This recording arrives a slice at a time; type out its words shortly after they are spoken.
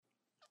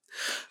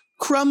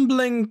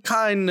Crumbling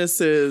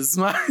kindnesses,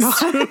 my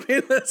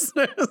spooky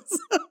listeners.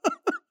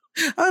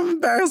 I'm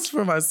embarrassed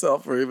for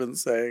myself for even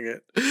saying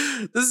it.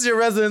 This is your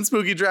resident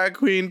spooky drag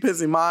queen,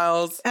 Pissy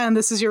Miles. And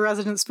this is your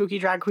resident spooky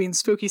drag queen,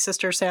 spooky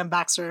sister, Sam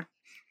Baxter.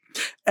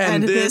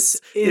 And this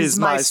is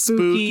my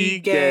spooky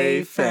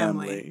gay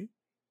family.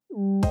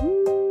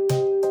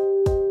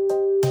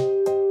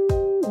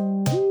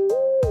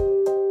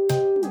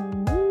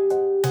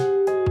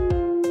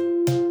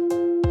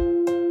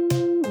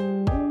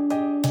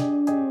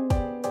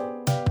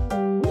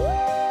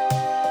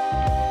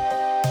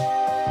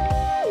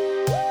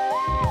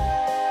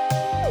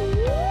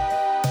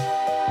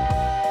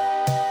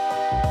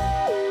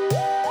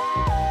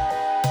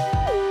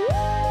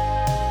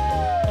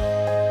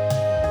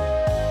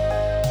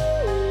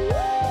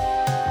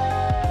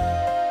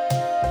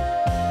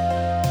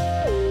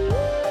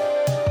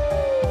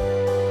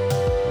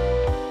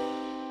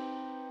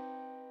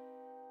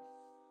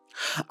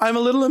 I'm a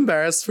little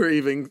embarrassed for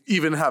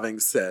even having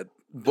said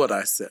what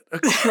I said. A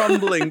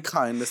crumbling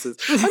kindnesses.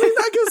 I mean,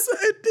 I guess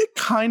it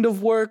kind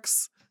of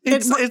works.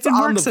 It's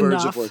on the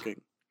verge of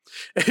working.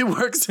 It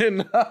works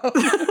enough.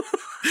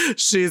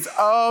 She's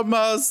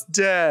almost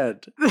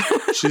dead.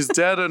 She's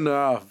dead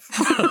enough.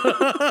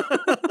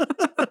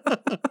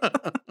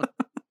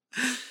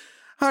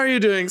 How are you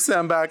doing,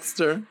 Sam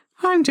Baxter?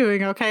 I'm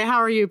doing okay. How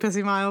are you,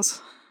 Pissy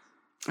Miles?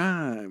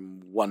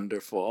 I'm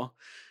wonderful.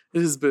 It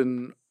has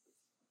been...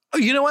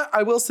 You know what?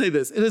 I will say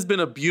this. It has been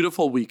a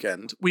beautiful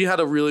weekend. We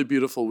had a really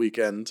beautiful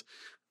weekend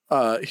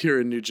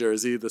here in New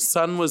Jersey. The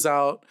sun was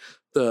out.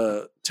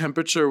 The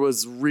temperature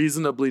was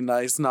reasonably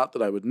nice. Not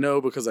that I would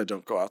know because I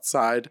don't go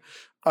outside.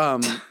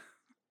 I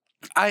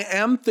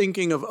am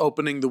thinking of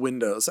opening the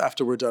windows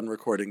after we're done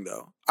recording,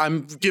 though.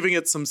 I'm giving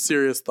it some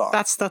serious thought.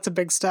 That's a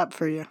big step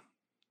for you.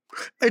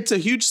 It's a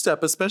huge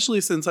step,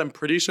 especially since I'm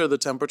pretty sure the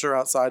temperature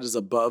outside is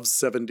above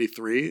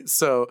 73.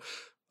 So,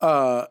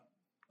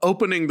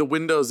 opening the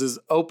windows is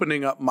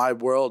opening up my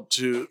world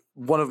to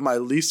one of my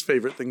least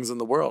favorite things in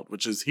the world,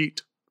 which is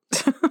heat.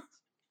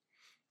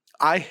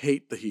 I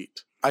hate the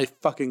heat. I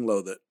fucking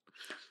loathe it.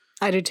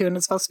 I do too, and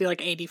it's supposed to be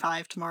like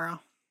 85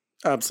 tomorrow.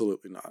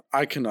 Absolutely not.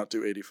 I cannot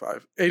do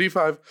 85.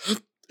 85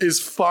 is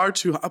far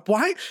too hot.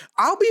 Why?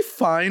 I'll be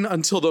fine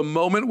until the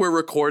moment we're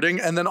recording,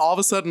 and then all of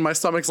a sudden my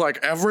stomach's like,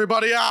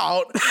 everybody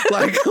out.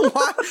 Like,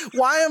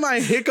 why am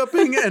I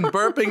hiccuping and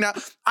burping now?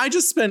 I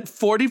just spent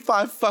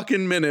 45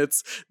 fucking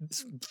minutes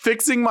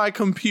fixing my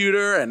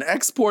computer and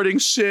exporting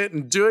shit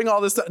and doing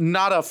all this stuff.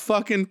 Not a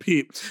fucking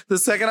peep. The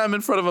second I'm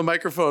in front of a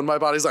microphone, my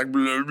body's like,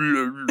 blah,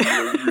 blah,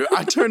 blah, blah.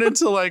 I turn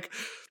into like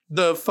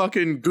the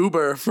fucking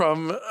goober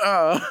from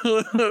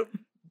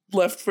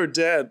Left 4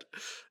 Dead.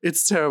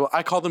 It's terrible.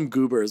 I call them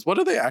goobers. What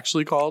are they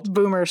actually called?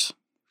 Boomers.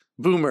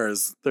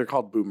 Boomers. They're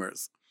called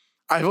boomers.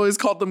 I've always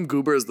called them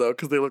goobers, though,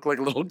 because they look like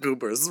little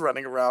goobers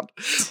running around.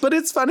 But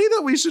it's funny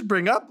that we should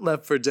bring up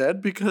Left 4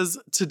 Dead because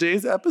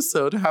today's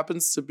episode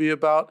happens to be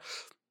about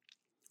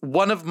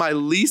one of my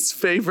least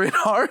favorite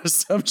horror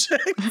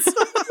subjects.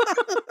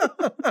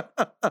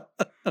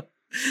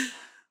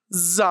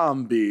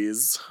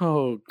 Zombies.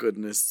 Oh,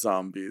 goodness,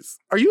 zombies.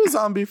 Are you a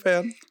zombie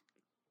fan?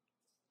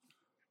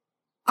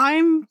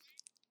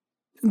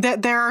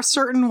 There are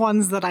certain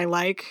ones that I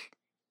like.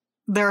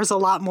 There's a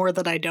lot more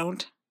that I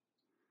don't.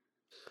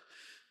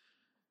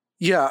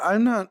 Yeah,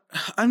 I'm not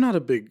a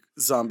big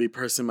zombie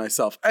person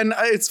myself. And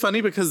it's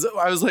funny because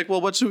I was like,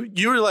 well, what should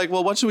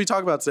we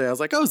talk about today? I was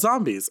like, oh,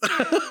 zombies.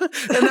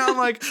 And now I'm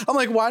like,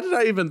 why did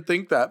I even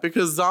think that?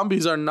 Because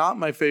zombies are not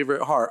my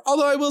favorite horror.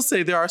 Although I will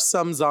say there are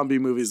some zombie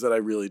movies that I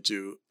really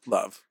do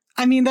love.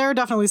 I mean, there are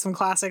definitely some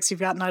classics. You've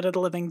got Night of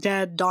the Living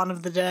Dead, Dawn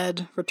of the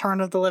Dead,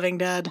 Return of the Living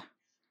Dead,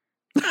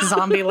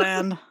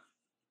 Zombieland.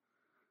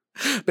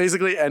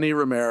 Basically any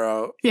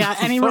Romero. Yeah,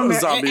 any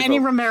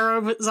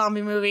Romero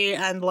zombie movie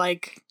and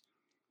like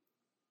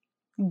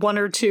one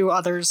or two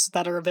others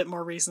that are a bit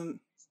more recent.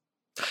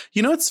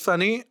 You know, it's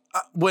funny.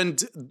 When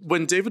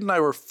David and I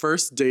were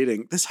first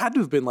dating, this had to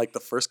have been like the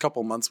first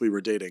couple months we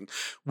were dating.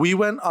 We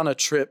went on a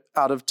trip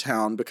out of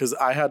town because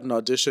I had an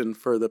audition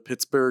for the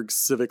Pittsburgh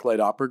Civic Light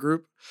Opera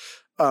Group,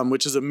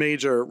 which is a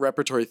major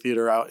repertory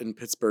theater out in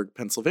Pittsburgh,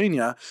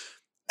 Pennsylvania.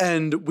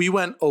 And we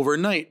went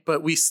overnight,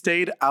 but we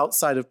stayed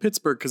outside of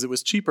Pittsburgh because it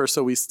was cheaper.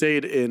 So we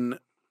stayed in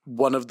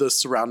one of the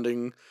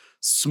surrounding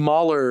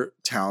smaller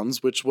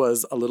towns, which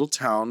was a little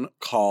town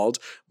called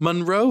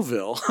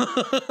Monroeville.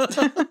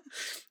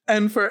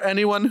 And for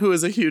anyone who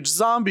is a huge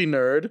zombie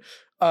nerd,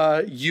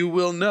 you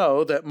will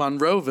know that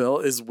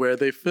Monroeville is where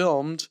they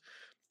filmed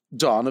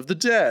Dawn of the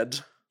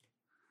Dead.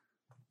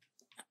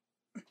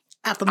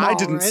 At the mall, I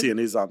didn't see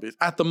any zombies.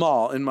 At the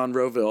mall in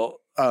Monroeville,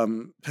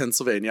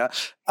 Pennsylvania.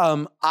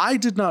 I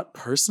did not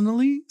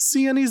personally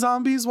see any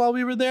zombies while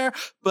we were there,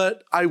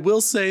 but I will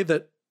say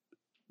that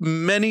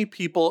many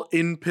people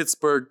in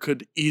Pittsburgh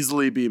could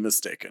easily be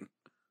mistaken.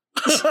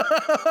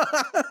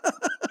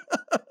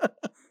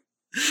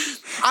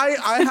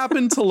 I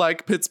happen to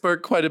like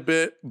Pittsburgh quite a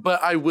bit,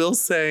 but I will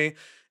say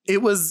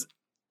it was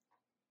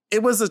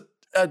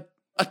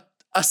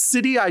a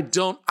city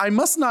I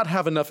must not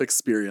have enough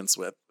experience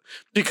with,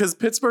 because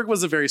Pittsburgh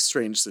was a very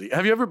strange city.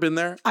 Have you ever been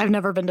there? I've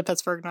never been to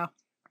Pittsburgh, no.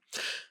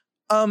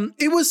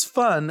 It was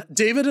fun.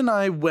 David and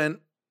I went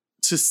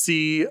to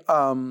see,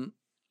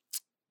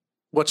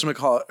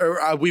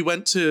 whatchamacallit, we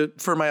went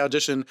for my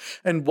audition,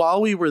 and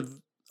while we were,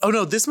 oh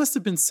no, this must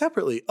have been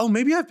separately. Oh,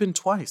 maybe I've been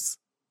twice.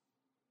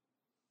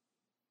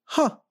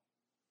 Huh.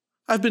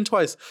 I've been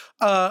twice.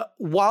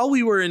 While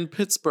we were in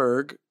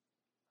Pittsburgh,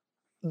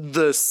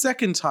 the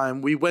second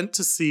time we went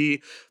to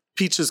see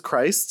Peaches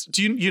Christ.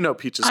 Do you know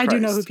Peaches Christ? I do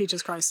know who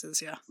Peaches Christ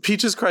is, yeah.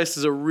 Peaches Christ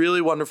is a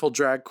really wonderful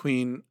drag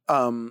queen.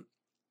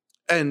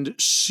 And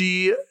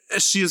she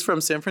is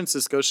from San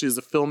Francisco. She's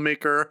a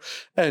filmmaker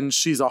and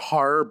she's a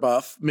horror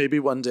buff. Maybe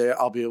one day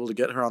I'll be able to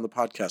get her on the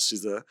podcast.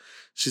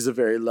 She's a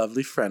very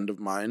lovely friend of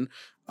mine.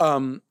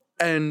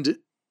 And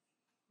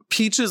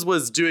Peaches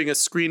was doing a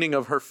screening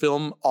of her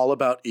film All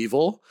About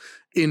Evil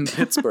in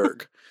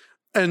Pittsburgh.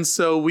 And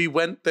so we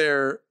went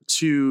there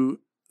to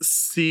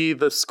see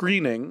the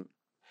screening.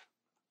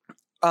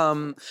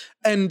 And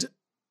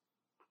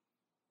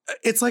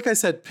it's like I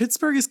said,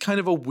 Pittsburgh is kind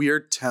of a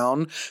weird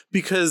town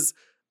because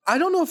I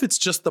don't know if it's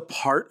just the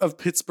part of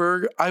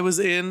Pittsburgh I was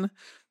in,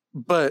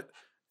 but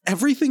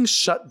everything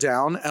shut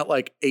down at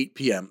like 8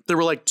 p.m. There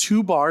were like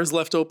 2 bars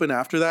left open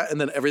after that,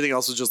 and then everything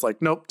else was just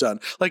like, nope, done.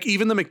 Like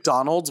even the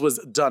McDonald's was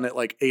done at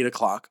like 8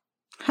 o'clock.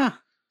 Huh.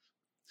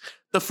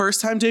 The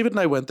first time David and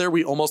I went there,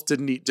 we almost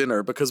didn't eat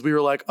dinner because we were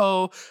like,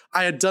 oh,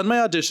 I had done my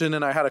audition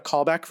and I had a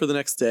callback for the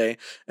next day.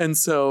 And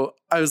so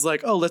I was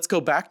like, oh, let's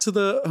go back to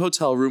the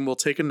hotel room. We'll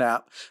take a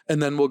nap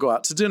and then we'll go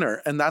out to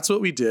dinner. And that's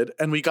what we did.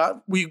 And we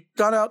got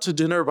out to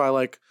dinner by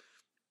like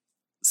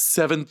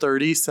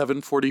 7:30,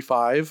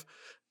 7:45.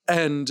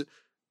 And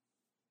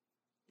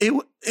it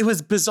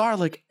was bizarre.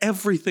 Like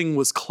everything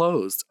was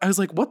closed. I was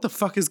like, what the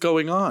fuck is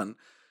going on?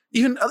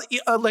 Even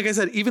like I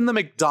said, even the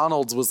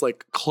McDonald's was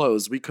like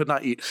closed. We could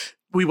not eat.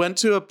 We went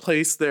to a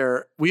place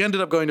there. We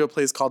ended up going to a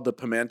place called the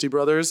Pimanti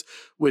Brothers,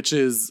 which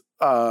is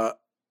a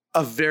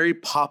very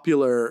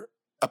popular,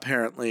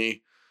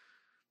 apparently,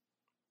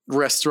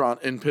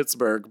 restaurant in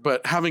Pittsburgh.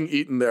 But having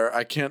eaten there,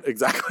 I can't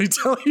exactly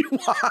tell you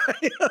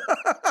why.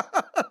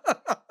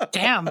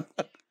 Damn.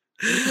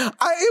 It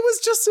was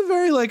just a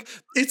very like,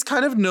 it's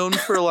kind of known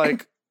for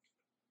like,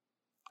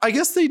 I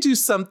guess they do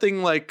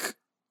something like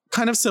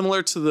kind of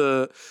similar to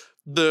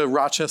the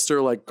Rochester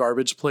like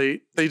garbage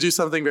plate. They do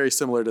something very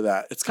similar to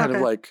that. It's kind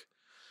of like,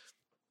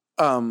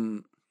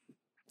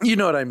 you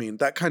know what I mean?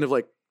 That kind of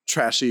like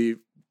trashy,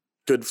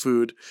 good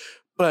food.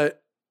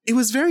 But it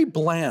was very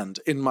bland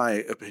in my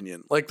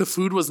opinion. Like the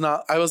food was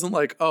not, I wasn't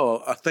like,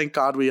 oh, thank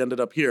God we ended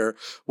up here.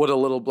 What a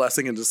little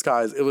blessing in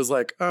disguise. It was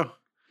like, oh,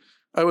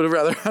 I would have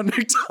rather had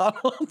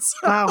McDonald's.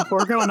 Wow,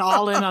 we're going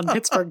all in on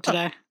Pittsburgh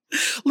today.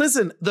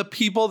 Listen, the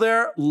people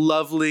there,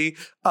 lovely.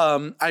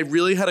 I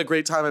really had a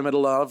great time. I met a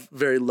lot of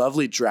very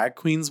lovely drag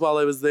queens while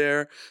I was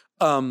there.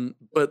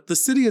 But the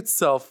city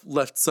itself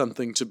left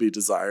something to be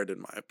desired,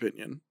 in my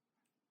opinion.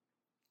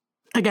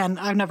 Again,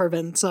 I've never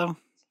been, so.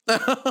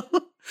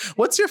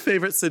 What's your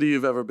favorite city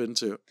you've ever been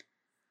to?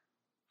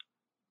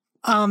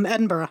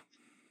 Edinburgh.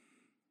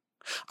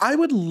 I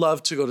would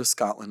love to go to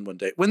Scotland one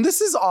day. When this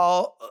is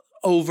all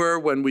over,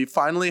 when we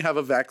finally have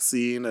a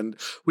vaccine and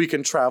we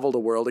can travel the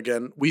world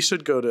again, we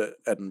should go to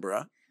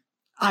Edinburgh.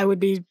 I would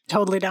be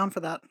totally down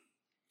for that.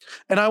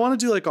 And I want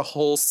to do like a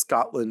whole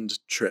Scotland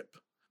trip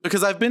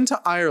because I've been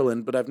to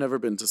Ireland, but I've never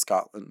been to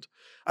Scotland.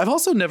 I've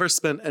also never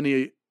spent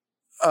any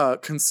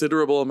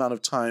considerable amount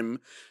of time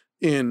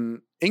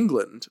in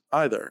England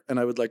either. And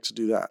I would like to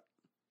do that.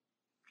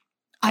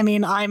 I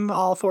mean, I'm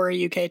all for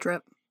a UK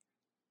trip.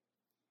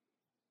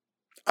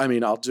 I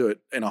mean, I'll do it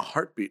in a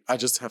heartbeat. I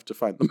just have to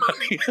find the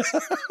money.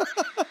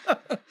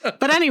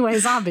 But anyway,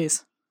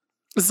 zombies.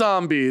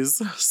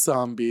 Zombies.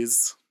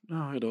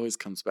 Oh, it always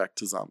comes back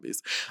to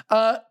zombies.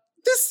 I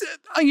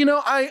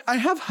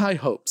have high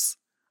hopes.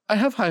 I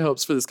have high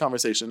hopes for this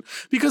conversation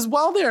because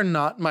while they are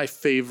not my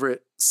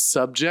favorite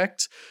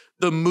subject,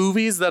 the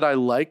movies that I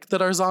like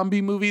that are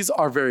zombie movies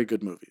are very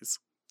good movies.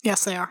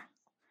 Yes, they are.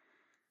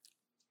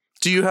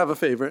 Do you have a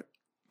favorite?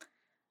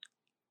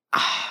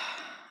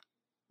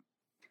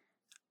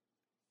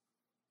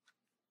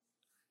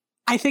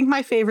 I think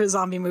my favorite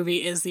zombie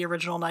movie is the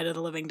original Night of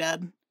the Living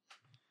Dead.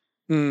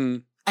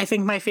 I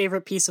think my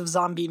favorite piece of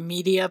zombie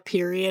media,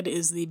 period,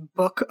 is the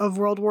book of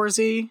World War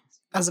Z,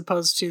 as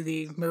opposed to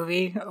the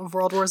movie of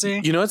World War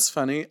Z. You know what's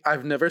funny?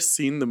 I've never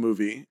seen the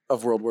movie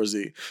of World War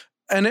Z.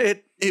 And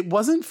it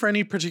wasn't for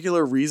any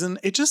particular reason.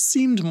 It just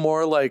seemed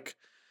more like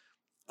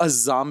a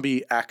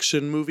zombie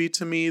action movie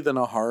to me than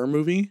a horror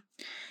movie.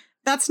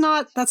 That's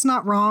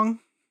not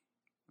wrong.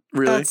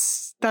 Really?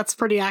 That's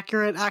pretty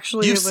accurate,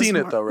 actually. You've seen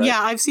it though, right?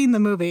 Yeah, I've seen the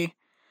movie.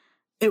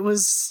 It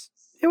was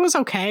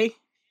okay.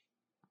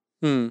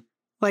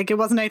 Like, it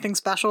wasn't anything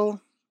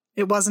special.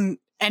 It wasn't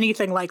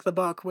anything like the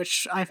book,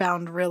 which I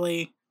found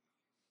really,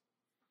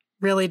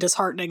 really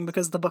disheartening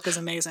because the book is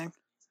amazing.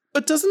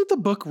 But doesn't the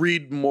book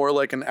read more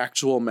like an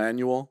actual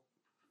manual?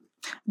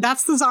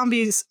 That's the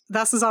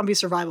zombie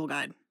survival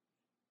guide.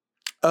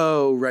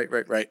 Oh, right.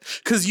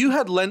 Because you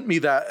had lent me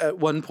that at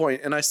one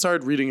point, and I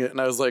started reading it,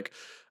 and I was like,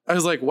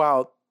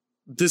 wow,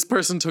 this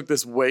person took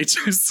this way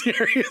too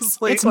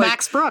seriously. It's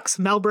Max Brooks,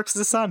 Mel Brooks'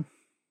 son.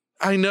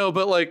 I know,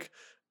 but like,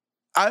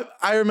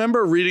 I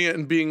remember reading it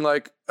and being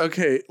like,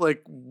 okay,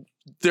 like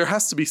there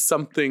has to be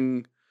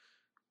something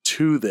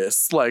to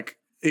this. Like,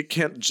 it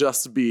can't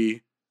just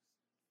be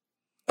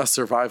a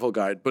survival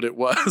guide, but it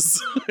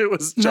was. It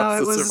was just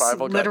a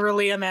survival guide.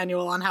 Literally a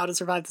manual on how to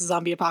survive the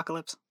zombie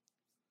apocalypse.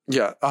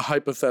 Yeah, a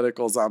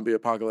hypothetical zombie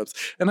apocalypse.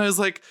 And I was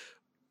like,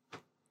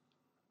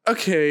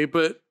 okay,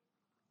 but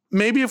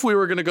maybe if we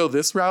were going to go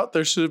this route,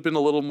 there should have been a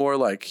little more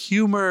like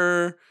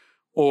humor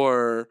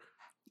or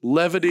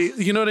levity.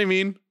 You know what I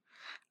mean?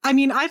 I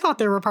mean, I thought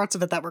there were parts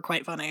of it that were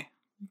quite funny,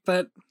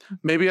 but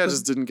maybe I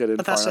just didn't get in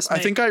far enough. I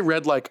think I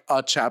read like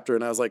a chapter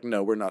and I was like,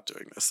 no, we're not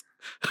doing this.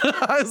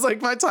 I was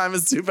like, my time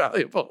is too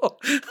valuable.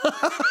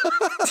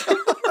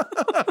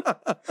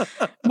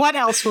 What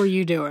else were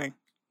you doing?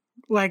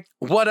 Like,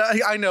 what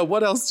I know,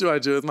 what else do I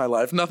do with my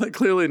life?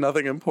 Clearly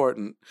nothing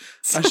important.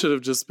 I should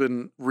have just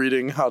been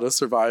reading how to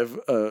survive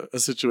a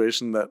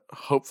situation that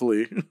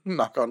hopefully,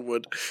 knock on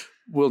wood,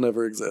 will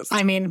never exist.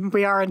 I mean,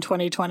 we are in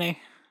 2020.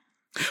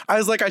 I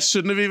was like, I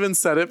shouldn't have even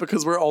said it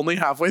because we're only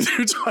halfway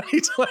through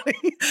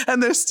 2020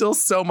 and there's still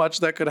so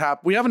much that could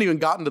happen. We haven't even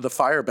gotten to the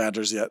fire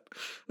badgers yet.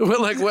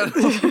 But like, what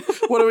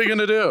are we going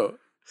to do?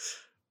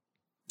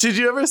 Did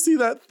you ever see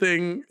that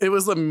thing? It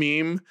was a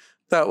meme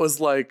that was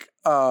like,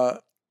 I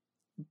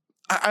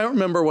don't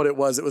remember what it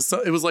was. It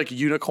was like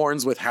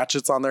unicorns with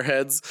hatchets on their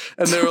heads.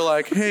 And they were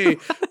like, hey,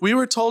 we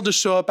were told to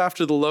show up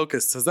after the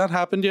locusts. Has that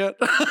happened yet?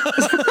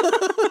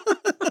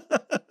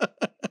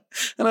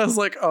 And I was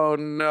like, oh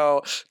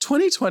no.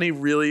 2020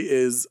 really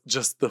is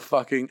just the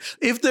fucking...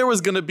 If there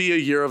was going to be a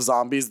year of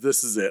zombies,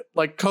 this is it.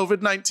 Like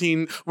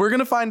COVID-19, we're going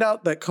to find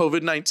out that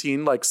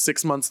COVID-19, like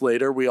 6 months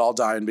later, we all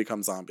die and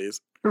become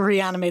zombies.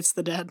 Reanimates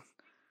the dead.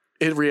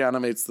 It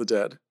reanimates the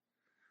dead.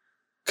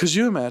 Could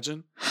you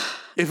imagine?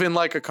 If in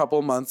like a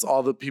couple months,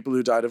 all the people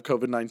who died of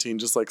COVID-19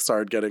 just like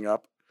started getting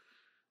up.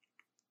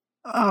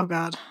 Oh,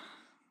 God.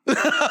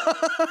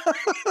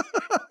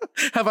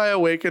 Have I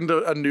awakened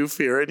a new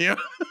fear in you?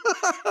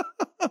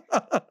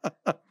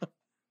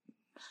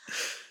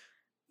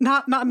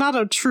 Not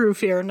a true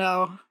fear,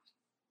 no.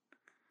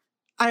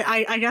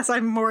 I guess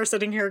I'm more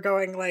sitting here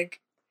going like,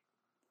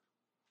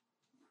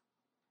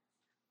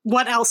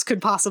 what else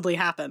could possibly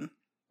happen?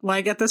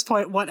 Like at this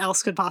point, what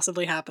else could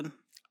possibly happen?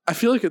 I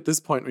feel like at this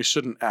point we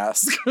shouldn't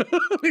ask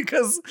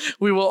because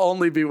we will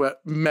only be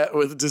met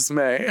with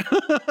dismay.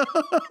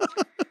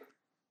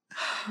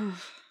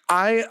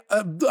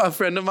 A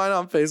friend of mine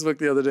on Facebook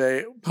the other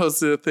day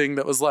posted a thing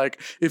that was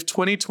like, if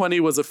 2020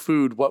 was a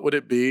food, what would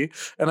it be?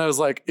 And I was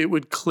like, it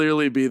would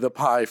clearly be the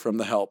pie from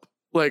The Help.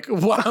 Like,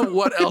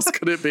 what else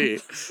could it be?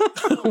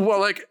 Well,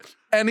 like,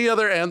 any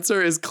other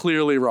answer is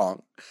clearly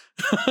wrong.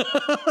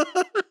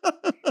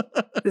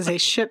 It is a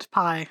shit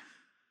pie.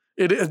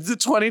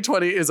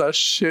 2020 is a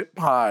shit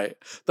pie.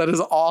 That is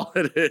all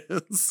it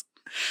is.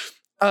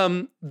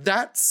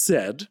 That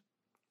said,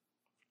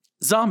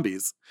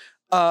 zombies.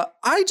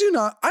 I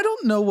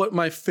don't know what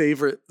my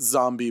favorite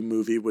zombie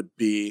movie would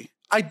be.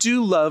 I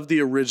do love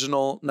the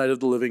original Night of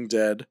the Living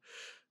Dead.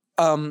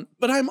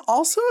 But I'm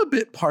also a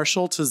bit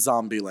partial to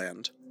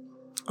Zombieland.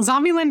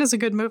 Zombieland is a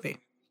good movie.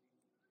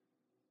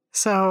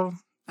 So,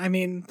 I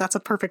mean, that's a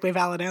perfectly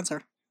valid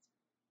answer.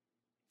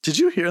 Did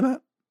you hear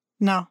that?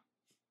 No.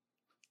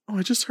 Oh,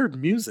 I just heard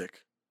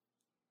music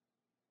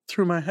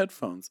through my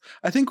headphones.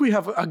 I think we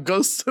have a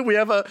ghost. We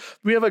have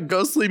a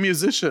ghostly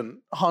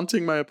musician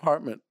haunting my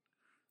apartment.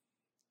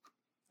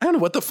 I don't know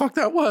what the fuck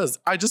that was.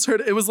 I just heard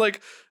it was like,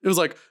 and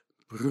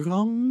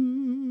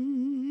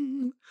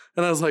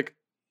I was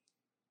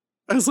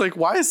like,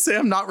 why is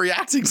Sam not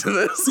reacting to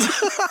this?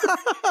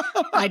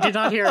 I did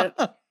not hear it.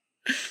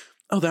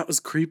 Oh, that was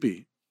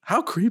creepy.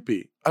 How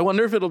creepy. I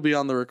wonder if it'll be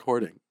on the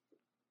recording.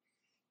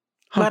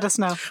 Huh. Let us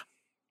know.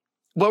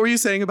 What were you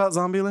saying about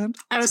Zombieland?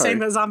 I was saying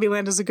that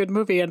Zombieland is a good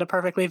movie and a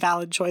perfectly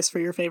valid choice for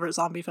your favorite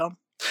zombie film.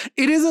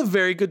 It is a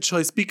very good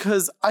choice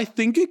because I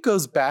think it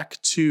goes back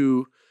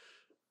to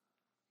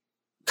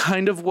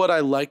kind of what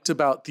I liked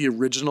about the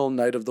original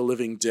Night of the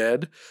Living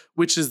Dead,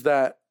 which is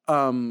that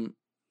a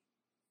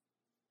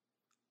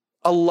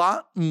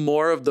lot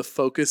more of the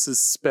focus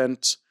is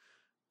spent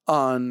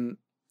on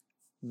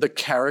the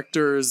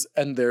characters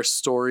and their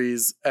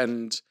stories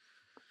and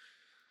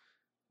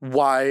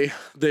why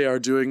they are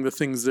doing the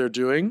things they're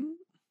doing.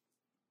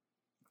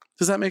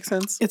 Does that make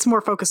sense? It's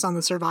more focused on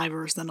the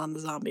survivors than on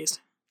the zombies.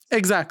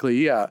 Exactly,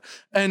 yeah.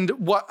 And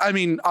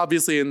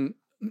obviously in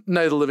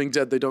Night of the Living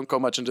Dead, they don't go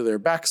much into their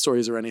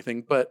backstories or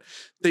anything, but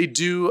they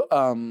do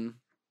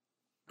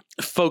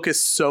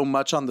focus so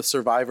much on the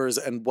survivors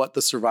and what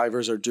the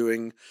survivors are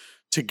doing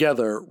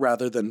together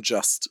rather than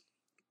just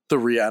the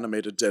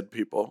reanimated dead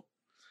people.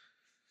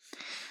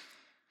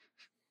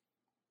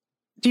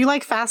 Do you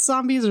like fast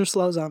zombies or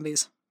slow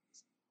zombies?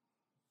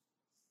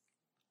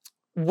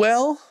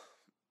 Well,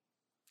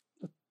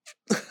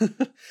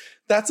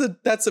 That's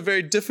a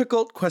very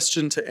difficult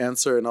question to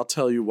answer, and I'll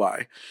tell you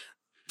why.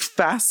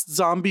 Fast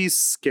zombies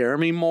scare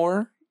me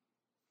more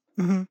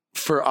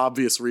for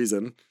obvious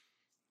reason.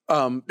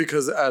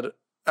 Because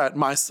at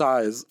my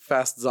size,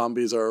 fast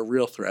zombies are a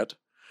real threat.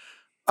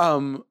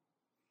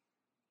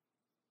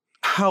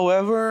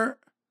 However,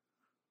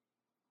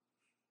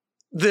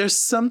 there's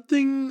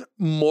something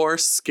more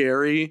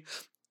scary.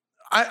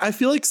 I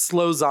feel like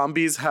slow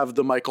zombies have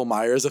the Michael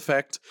Myers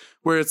effect,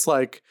 where it's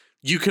like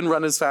you can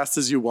run as fast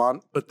as you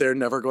want, but they're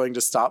never going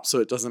to stop, so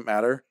it doesn't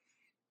matter.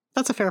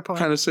 That's a fair point.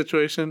 Kind of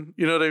situation.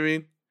 You know what I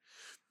mean?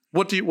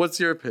 What's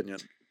your opinion?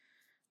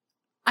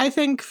 I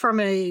think from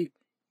a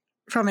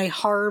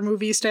horror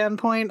movie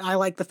standpoint, I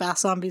like the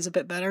fast zombies a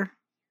bit better.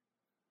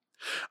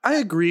 I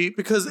agree,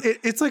 because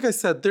it's like I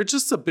said, they're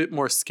just a bit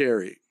more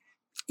scary.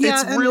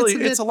 Yeah,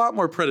 it's a lot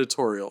more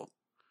predatorial.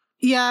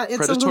 Yeah,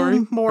 it's a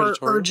little more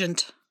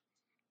urgent,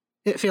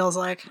 it feels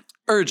like.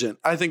 Urgent,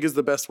 I think, is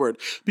the best word.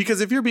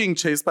 Because if you're being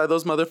chased by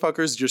those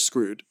motherfuckers, you're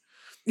screwed.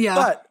 Yeah.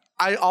 But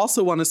I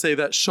also want to say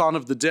that Shaun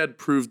of the Dead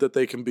proved that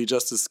they can be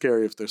just as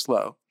scary if they're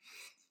slow.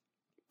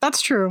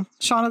 That's true.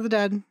 Shaun of the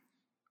Dead.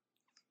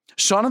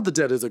 Shaun of the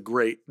Dead is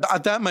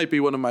that might be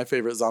one of my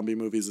favorite zombie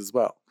movies as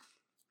well.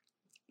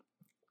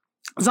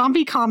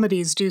 Zombie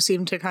comedies do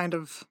seem to kind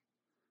of...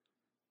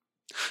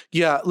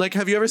 Yeah, like,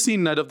 have you ever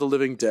seen Night of the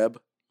Living Dead?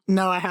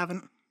 No, I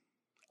haven't.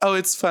 Oh,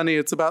 it's funny.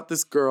 It's about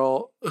this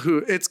girl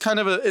who, it's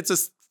a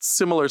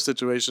similar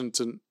situation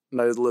to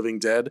Night of the Living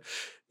Dead,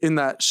 in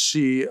that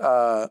she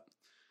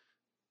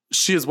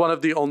is one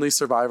of the only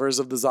survivors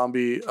of the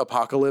zombie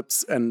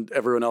apocalypse, and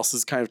everyone else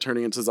is kind of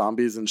turning into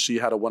zombies, and she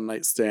had a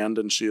one-night stand,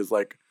 and she is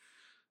like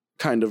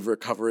kind of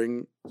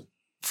recovering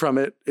from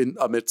it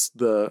amidst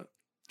the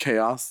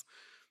chaos.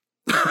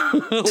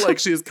 Like,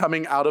 she is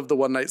coming out of the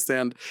one-night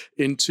stand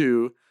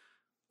into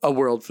a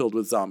world filled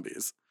with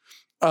zombies.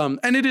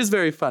 And it is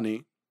very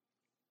funny.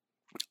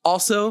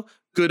 Also,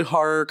 good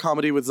horror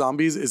comedy with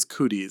zombies is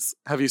Cooties.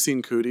 Have you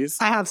seen Cooties?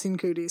 I have seen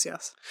Cooties,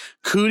 yes.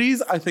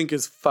 Cooties, I think,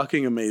 is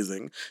fucking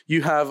amazing.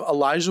 You have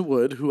Elijah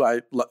Wood, who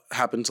I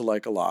happen to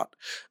like a lot.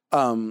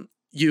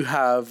 You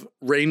have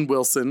Rainn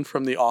Wilson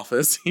from The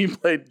Office. He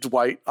played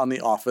Dwight on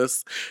The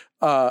Office.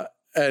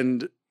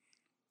 And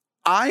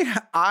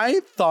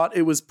I thought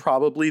it was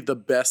probably the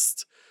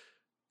best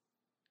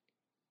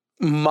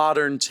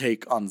modern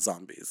take on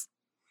zombies,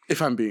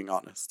 if I'm being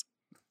honest.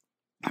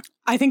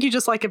 I think you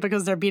just like it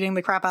because they're beating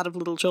the crap out of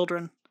little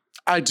children.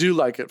 I do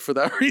like it for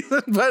that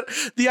reason. But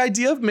the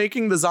idea of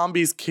making the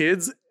zombies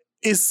kids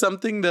is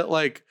something that,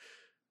 like,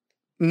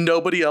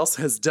 nobody else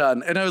has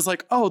done. And I was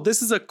like, oh,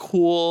 this is a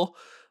cool,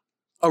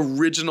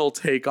 original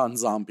take on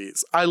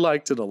zombies. I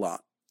liked it a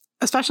lot.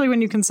 Especially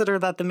when you consider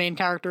that the main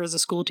character is a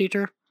school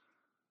teacher.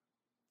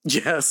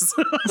 Yes.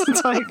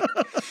 It's like,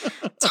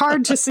 it's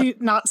hard to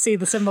not see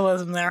the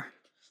symbolism there.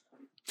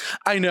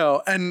 I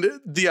know. And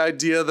the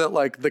idea that,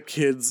 like, the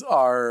kids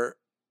are...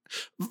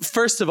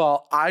 First of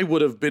all, I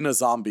would have been a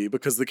zombie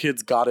because the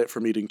kids got it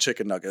from eating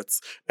chicken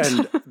nuggets.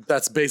 And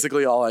that's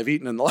basically all I've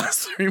eaten in the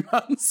last 3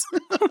 months.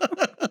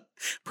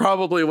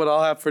 Probably what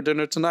I'll have for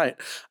dinner tonight.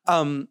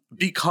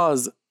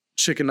 Because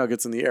chicken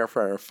nuggets in the air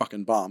fryer are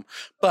fucking bomb.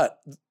 But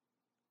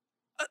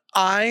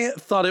I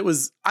thought it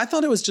was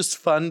just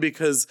fun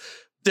because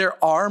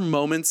there are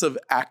moments of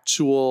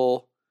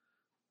actual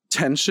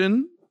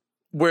tension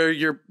where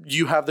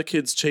you have the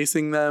kids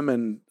chasing them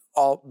and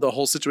the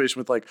whole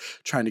situation with, like,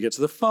 trying to get to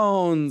the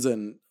phones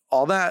and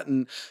all that.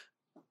 And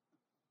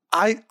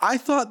I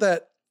thought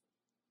that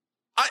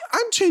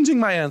I'm changing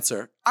my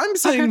answer. I'm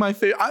saying my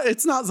favorite.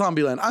 It's not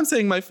Zombieland. I'm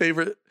saying my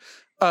favorite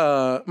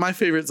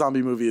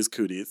zombie movie is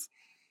Cooties.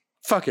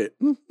 Fuck it.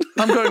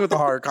 I'm going with the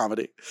horror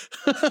comedy.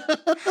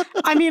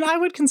 I mean, I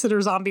would consider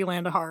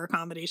Zombieland a horror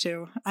comedy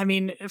too. I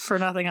mean, for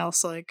nothing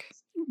else, like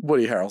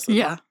Woody Harrelson.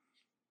 Yeah.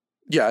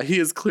 Yeah, it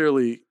is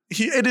clearly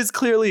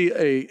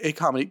a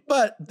comedy.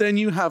 But then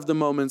you have the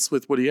moments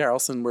with Woody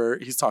Harrelson where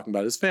he's talking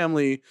about his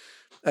family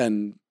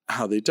and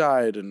how they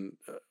died and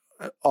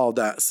all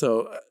that.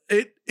 So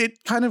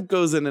it kind of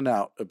goes in and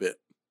out a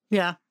bit.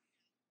 Yeah.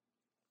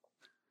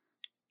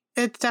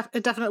 It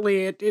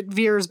definitely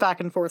veers back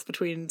and forth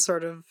between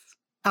sort of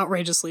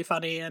outrageously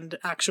funny and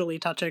actually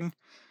touching,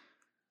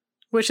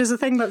 which is a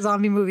thing that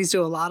zombie movies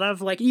do a lot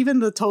of. Like, even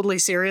the totally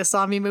serious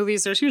zombie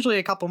movies, there's usually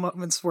a couple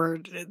moments where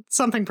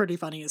something pretty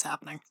funny is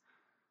happening.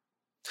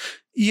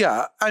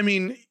 Yeah, I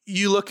mean,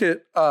 you look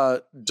at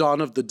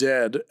Dawn of the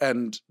Dead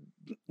and,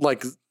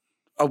 like,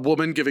 a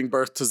woman giving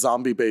birth to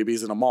zombie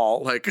babies in a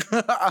mall. Like,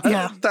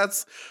 yeah.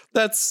 That's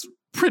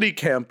pretty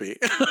campy.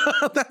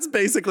 That's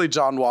basically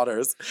John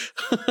Waters.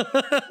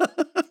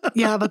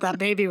 Yeah, but that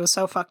baby was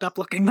so fucked up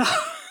looking, though.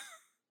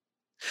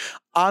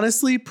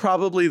 Honestly,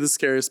 probably the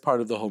scariest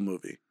part of the whole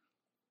movie.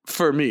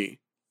 For me.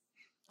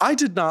 I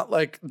did not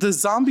like... The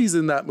zombies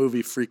in that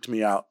movie freaked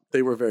me out.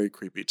 They were very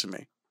creepy to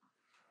me.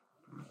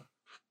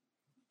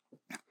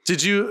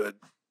 Did you...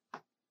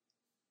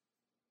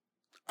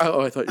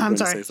 Oh, I thought you were going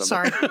to say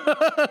something.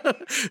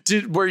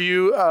 Sorry.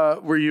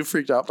 Were you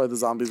freaked out by the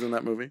zombies in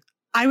that movie?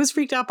 I was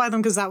freaked out by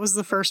them because that was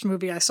the first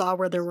movie I saw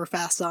where there were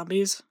fast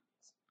zombies.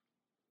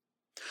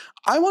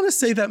 I want to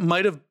say that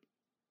might have...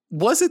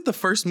 Was it the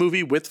first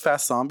movie with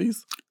fast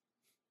zombies?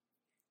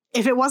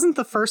 If it wasn't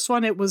the first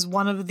one, it was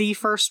one of the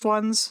first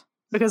ones.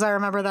 Because I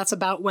remember that's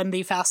about when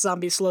the fast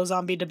zombie, slow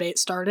zombie debate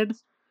started.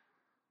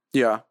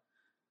 Yeah.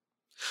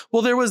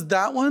 Well, there was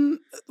that one.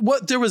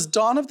 There was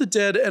Dawn of the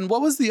Dead, and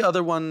what was the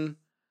other one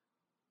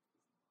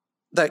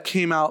that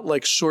came out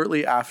like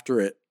shortly after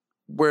it,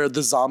 where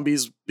the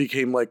zombies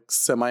became like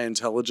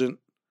semi-intelligent?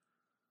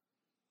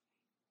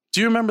 Do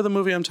you remember the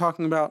movie I'm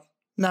talking about?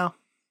 No.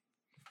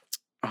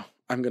 Oh,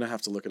 I'm gonna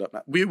have to look it up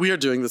now. We are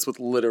doing this with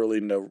literally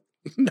no,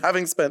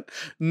 having spent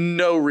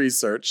no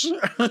research.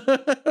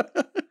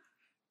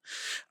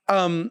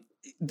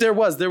 There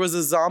was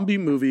a zombie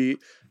movie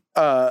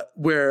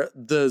where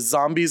the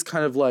zombies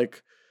kind of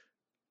like,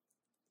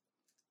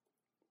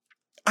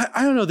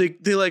 I don't know,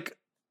 they like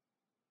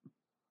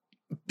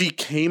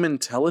became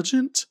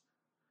intelligent.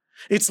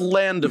 It's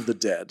Land of the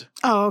Dead.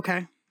 Oh,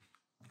 okay.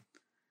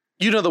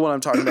 You know the one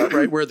I'm talking about,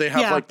 right? Where they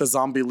have like the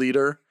zombie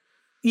leader.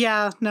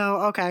 Yeah, no,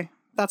 okay.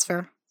 That's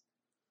fair.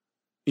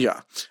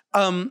 Yeah.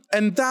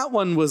 And that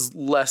one was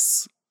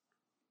less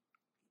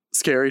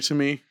scary to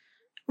me.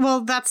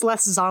 Well, that's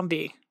less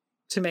zombie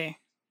to me.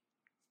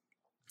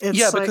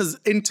 It's because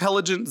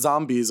intelligent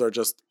zombies are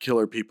just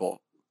killer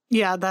people.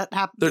 Yeah, that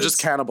happens. They're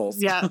just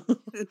cannibals. Yeah,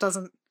 it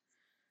doesn't.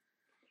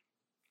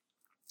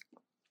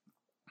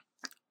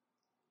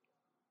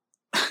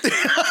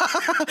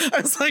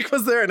 I was like,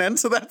 was there an end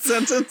to that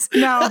sentence?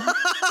 No,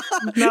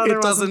 there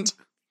it doesn't.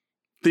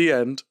 The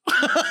end.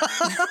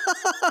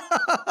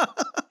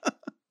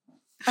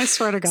 I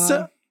swear to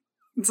God.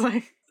 It's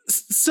like...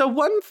 So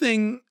one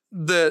thing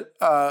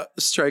that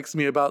strikes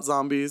me about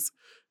zombies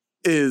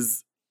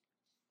is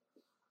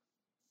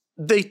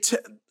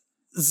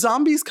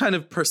zombies kind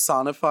of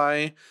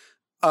personify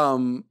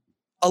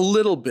a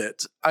little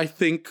bit, I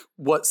think,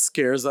 what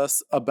scares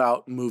us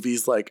about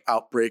movies like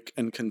Outbreak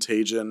and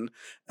Contagion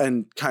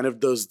and kind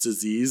of those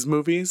disease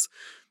movies.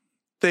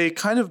 They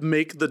kind of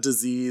make the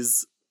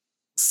disease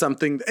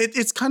something...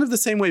 It's kind of the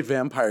same way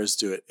vampires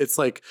do it. It's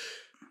like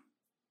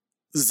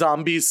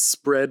zombies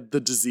spread the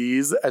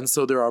disease, and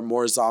so there are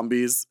more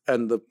zombies,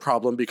 and the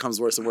problem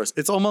becomes worse and worse.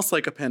 It's almost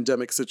like a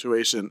pandemic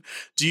situation.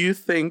 Do you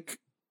think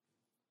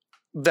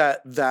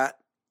that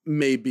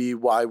may be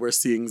why we're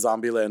seeing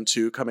Zombieland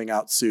 2 coming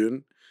out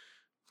soon?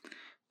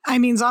 I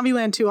mean,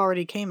 Zombieland 2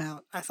 already came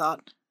out, I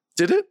thought.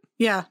 Did it?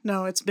 Yeah,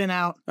 no, it's been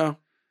out. Oh.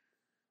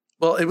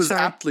 Well, it was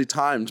aptly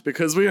timed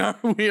because we are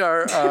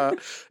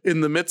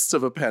in the midst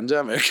of a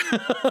pandemic.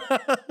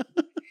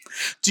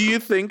 Do you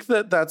think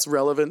that that's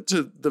relevant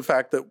to the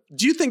fact that...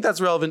 Do you think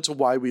that's relevant to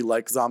why we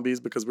like zombies?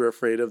 Because we're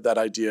afraid of that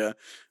idea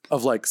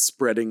of like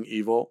spreading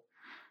evil?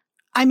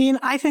 I mean,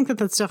 I think that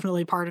that's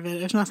definitely part of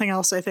it. If nothing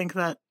else, I think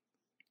that...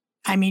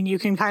 I mean, you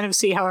can kind of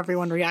see how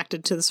everyone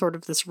reacted to the sort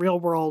of this real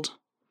world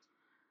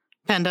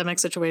pandemic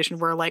situation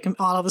where like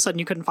all of a sudden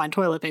you couldn't find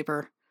toilet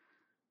paper.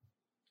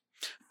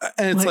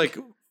 And it's like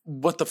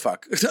what the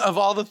fuck? Of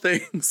all the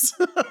things,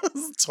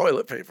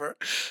 toilet paper.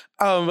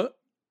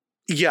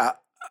 Yeah.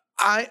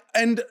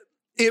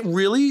 It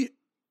really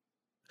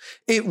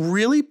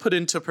put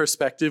into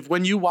perspective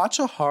when you watch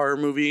a horror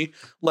movie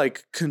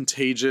like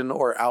Contagion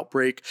or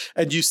Outbreak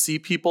and you see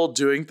people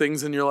doing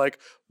things and you're like,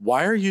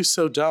 why are you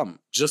so dumb?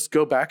 Just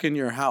go back in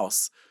your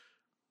house.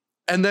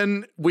 And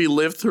then we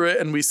live through it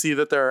and we see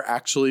that there are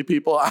actually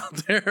people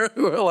out there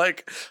who are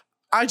like,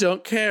 I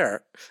don't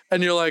care.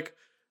 And you're like,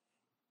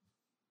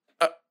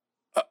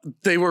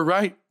 they were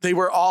right. They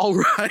were all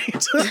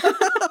right.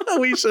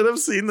 We should have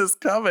seen this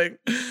coming.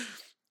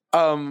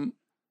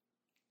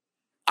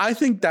 I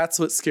think that's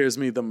what scares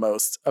me the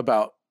most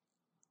about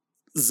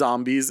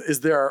zombies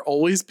is there are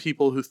always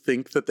people who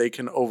think that they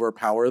can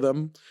overpower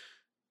them,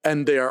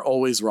 and they are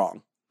always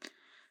wrong.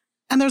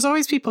 And there's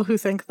always people who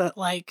think that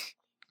like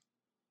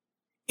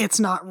it's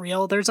not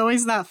real. There's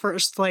always that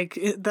first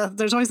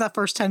there's always that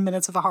first 10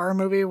 minutes of a horror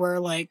movie where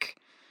like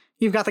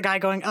you've got the guy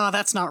going, "Oh,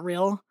 that's not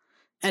real,"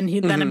 and he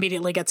then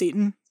immediately gets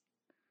eaten.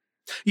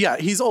 Yeah,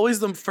 he's always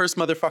the first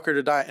motherfucker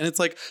to die. And it's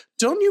like,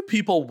 don't you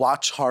people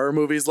watch horror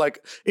movies?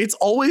 Like, it's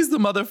always the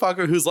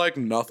motherfucker who's like,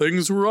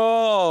 nothing's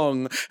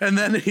wrong. And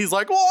then he's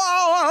like,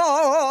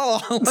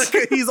 whoa!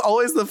 Like, he's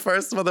always the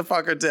first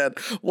motherfucker dead.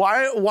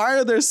 Why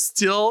are there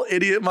still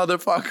idiot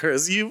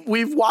motherfuckers?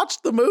 We've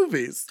watched the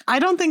movies. I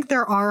don't think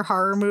there are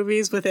horror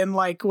movies within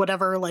like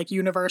whatever like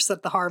universe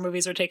that the horror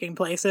movies are taking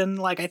place in.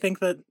 Like, I think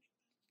that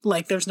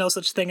like there's no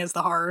such thing as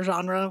the horror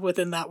genre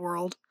within that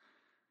world.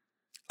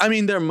 I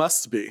mean, there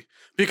must be,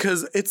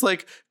 because it's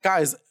like,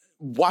 guys,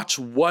 watch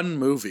one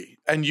movie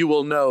and you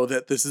will know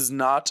that this is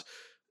not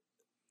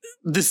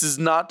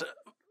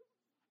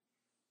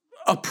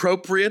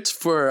appropriate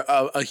for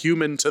a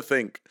human to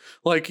think.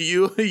 Like,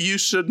 you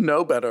should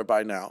know better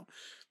by now.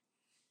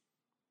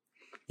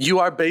 You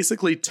are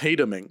basically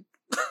Tatuming.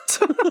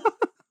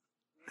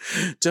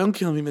 Don't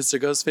kill me, Mr.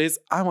 Ghostface.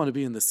 I want to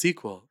be in the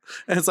sequel.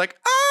 And it's like,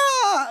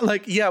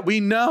 like, yeah, we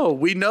know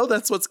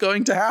that's what's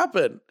going to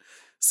happen.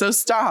 So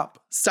stop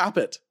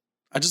it.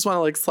 I just want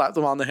to like slap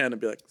them on the hand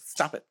and be like,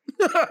 stop it.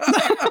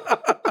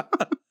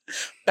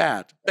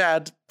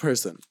 Bad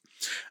person.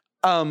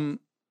 One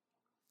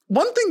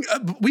thing,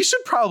 we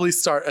should probably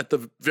start at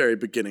the very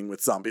beginning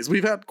with zombies.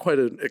 We've had quite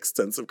an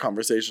extensive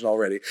conversation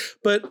already,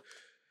 but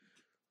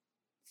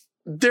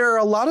there are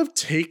a lot of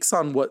takes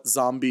on what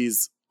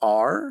zombies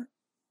are.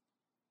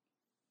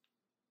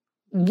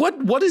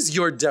 What is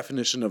your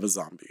definition of a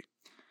zombie?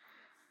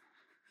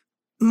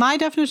 My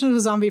definition of a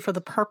zombie for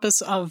the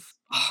purpose of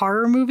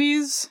horror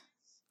movies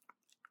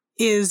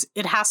is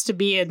it has to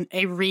be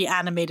a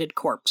reanimated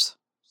corpse.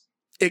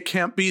 It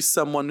can't be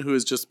someone who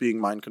is just being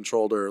mind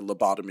controlled or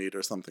lobotomied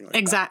or something like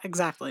that.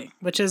 Exactly,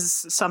 which is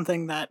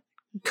something that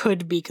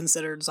could be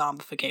considered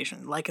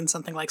zombification, like in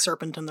something like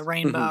Serpent and the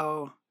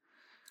Rainbow.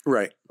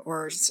 Right.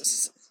 Or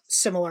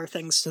similar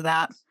things to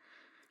that.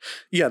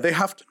 Yeah, they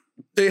have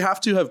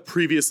to have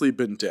previously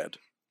been dead.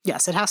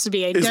 Yes, it has to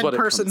be a dead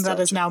person that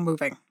is now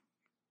moving.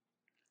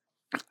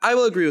 I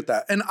will agree with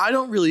that. And I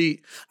don't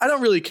really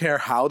care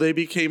how they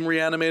became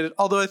reanimated,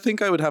 although I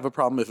think I would have a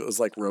problem if it was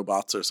like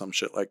robots or some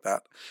shit like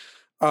that.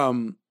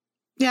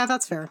 Yeah,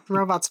 that's fair.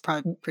 Robots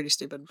probably pretty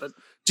stupid, but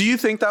do you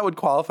think that would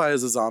qualify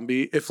as a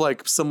zombie if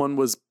like someone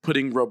was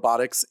putting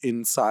robotics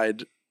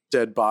inside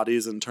dead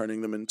bodies and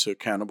turning them into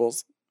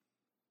cannibals?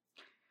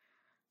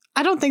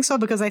 I don't think so,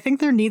 because I think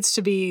there needs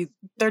to be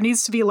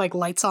like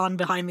lights on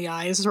behind the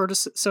eyes, sort of,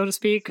 so to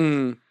speak.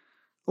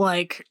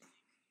 Like,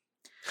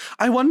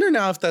 I wonder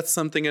now if that's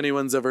something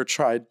anyone's ever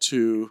tried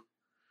to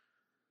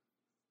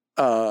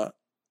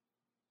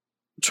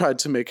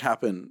make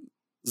happen.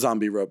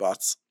 Zombie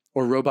robots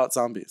or robot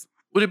zombies.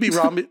 Would it be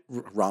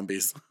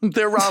rombies?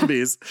 They're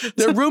rombies.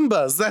 They're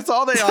Roombas. That's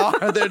all they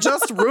are. They're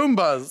just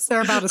Roombas.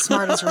 They're about as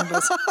smart as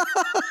Roombas.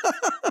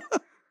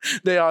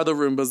 They are the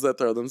Roombas that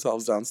throw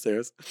themselves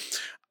downstairs.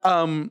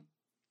 I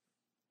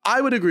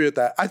would agree with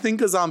that. I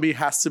think a zombie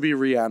has to be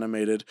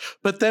reanimated.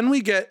 But then we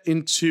get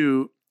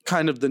into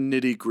kind of the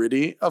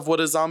nitty-gritty of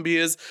what a zombie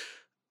is.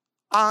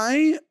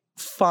 I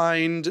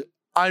find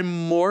I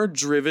more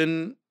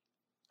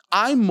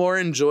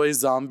enjoy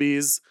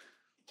zombies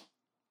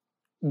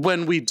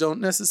when we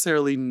don't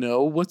necessarily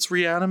know what's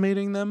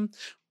reanimating them,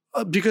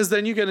 because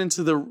then you get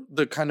into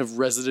the kind of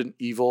Resident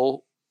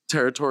Evil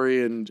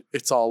territory, and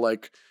it's all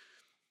like,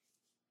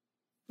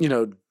 you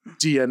know,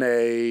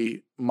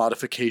 DNA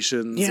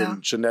modifications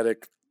and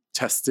genetic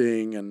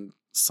testing and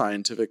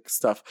scientific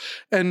stuff.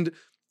 And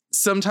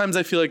sometimes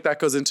I feel like that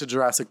goes into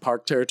Jurassic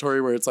Park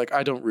territory, where it's like,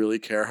 I don't really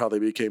care how they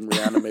became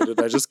reanimated.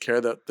 I just care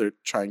that they're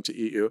trying to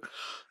eat you.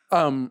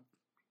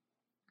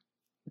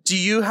 Do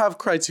you have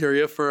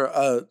criteria for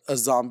a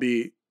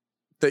zombie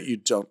that you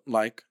don't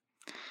like?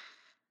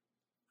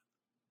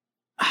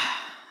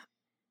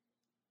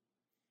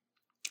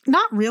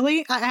 Not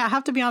really. I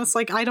have to be honest,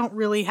 like, I don't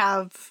really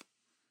have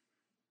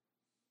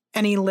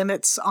any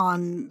limits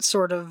on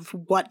sort of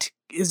what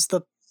is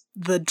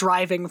the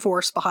driving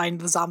force behind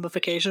the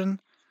zombification.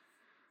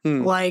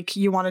 Like,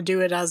 you want to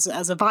do it as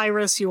a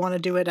virus, you want to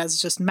do it as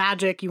just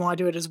magic, you want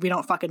to do it as we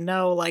don't fucking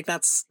know, like,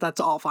 that's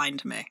all fine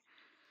to me.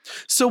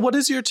 So what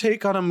is your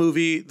take on a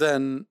movie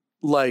then,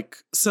 like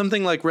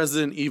something like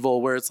Resident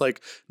Evil, where it's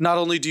like, not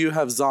only do you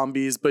have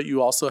zombies, but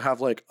you also have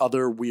like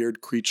other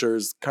weird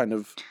creatures kind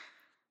of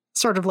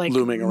sort of like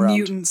looming around,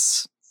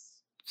 mutants,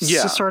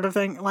 sort of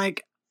thing.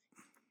 Like,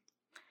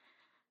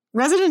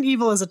 Resident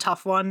Evil is a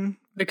tough one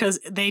because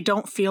they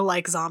don't feel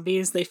like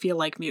zombies, they feel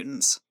like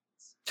mutants.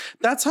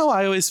 That's how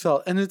I always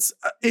felt. And it's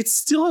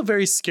still a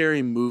very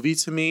scary movie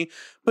to me,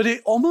 but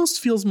it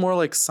almost feels more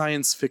like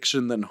science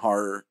fiction than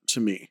horror to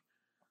me.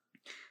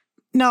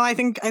 No, I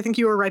think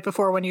you were right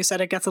before when you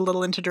said it gets a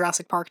little into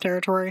Jurassic Park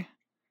territory.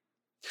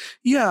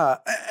 Yeah,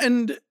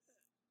 and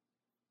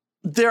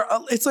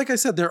it's like I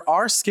said, there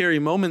are scary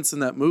moments in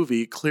that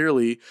movie,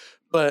 clearly,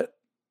 but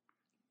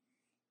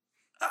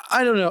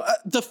I don't know.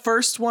 The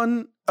first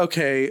one,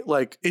 okay,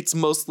 like, it's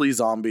mostly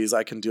zombies.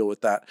 I can deal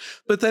with that.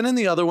 But then in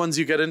the other ones,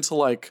 you get into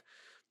like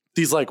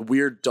these like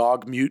weird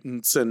dog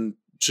mutants and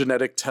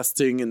genetic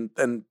testing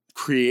and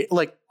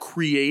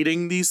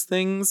creating these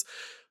things.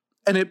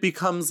 And it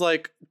becomes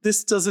like,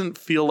 this doesn't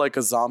feel like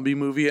a zombie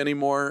movie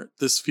anymore.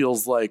 This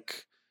feels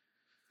like...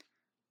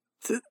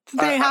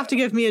 They have to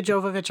give Mia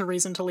Jovovich a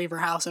reason to leave her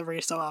house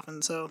every so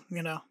often, so,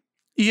 you know.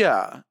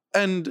 Yeah,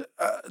 and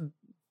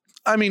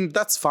I mean,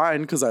 that's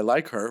fine because I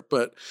like her,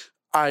 but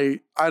I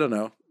don't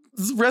know.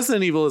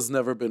 Resident Evil has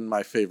never been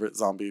my favorite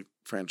zombie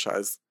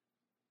franchise.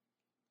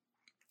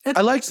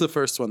 I liked the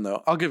first one,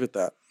 though. I'll give it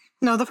that.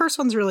 No, the first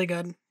one's really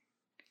good.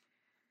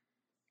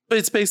 But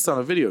it's based on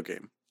a video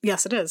game.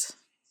 Yes, it is.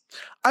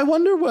 I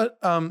wonder what,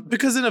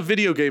 because in a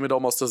video game, it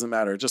almost doesn't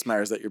matter. It just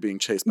matters that you're being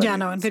chased by mutants.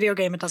 No, in video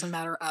game, it doesn't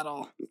matter at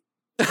all.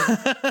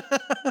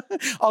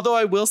 Although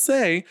I will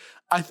say,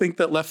 I think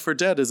that Left 4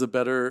 Dead is a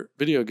better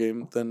video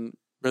game than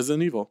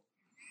Resident Evil.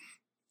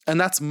 And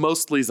that's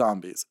mostly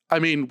zombies. I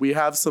mean, we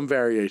have some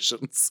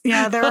variations.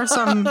 Yeah, there are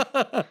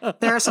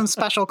some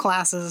special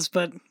classes,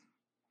 but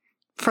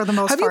for the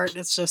most part,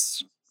 it's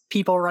just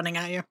people running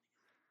at you.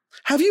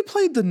 Have you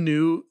played the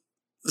new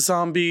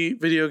zombie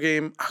video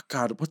game. Oh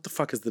God, what the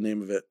fuck is the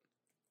name of it?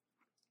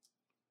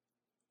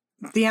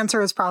 The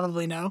answer is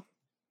probably no.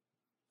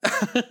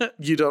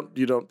 You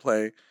don't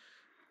play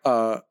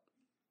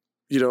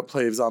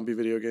zombie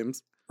video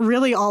games?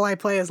 Really, all I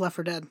play is Left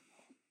 4 Dead.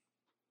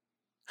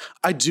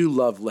 I do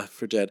love Left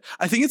 4 Dead.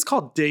 I think it's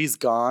called Days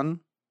Gone.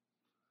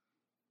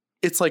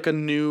 It's like a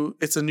new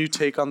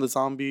take on the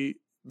zombie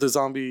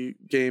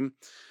game.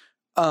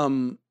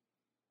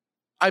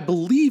 I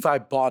believe I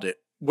bought it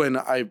when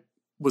I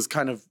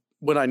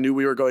knew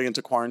we were going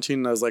into quarantine,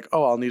 and I was like,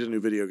 oh, I'll need a new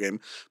video game.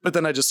 But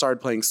then I just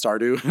started playing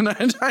Stardew, and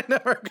I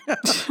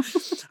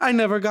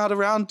never got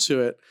around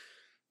to it.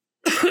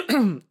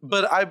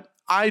 But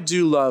I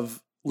do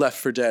love Left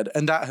 4 Dead,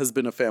 and that has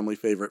been a family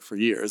favorite for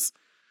years.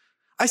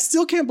 I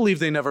still can't believe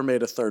they never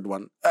made a third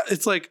one.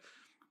 It's like,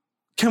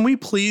 can we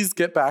please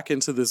get back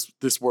into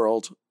this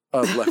world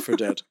of Left 4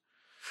 Dead?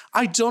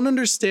 I don't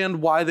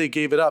understand why they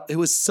gave it up. It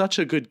was such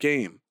a good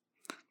game.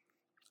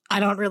 I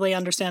don't really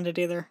understand it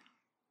either.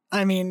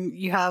 I mean,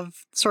 you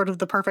have sort of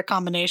the perfect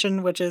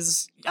combination, which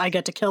is I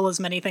get to kill as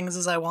many things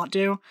as I want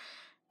to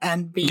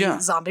and be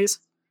zombies.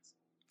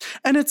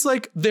 And it's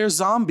like, they're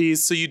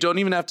zombies, so you don't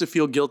even have to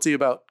feel guilty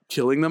about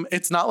killing them.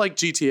 It's not like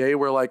GTA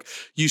where like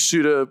you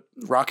shoot a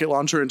rocket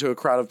launcher into a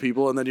crowd of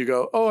people and then you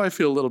go, oh, I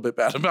feel a little bit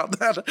bad about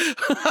that.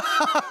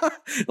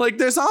 Like,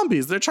 they're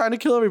zombies. They're trying to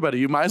kill everybody.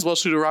 You might as well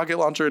shoot a rocket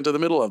launcher into the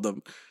middle of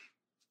them.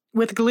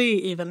 With glee,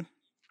 even.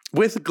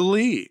 With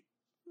glee.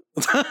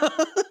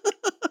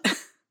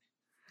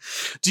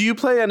 Do you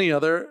play any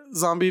other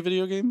zombie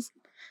video games?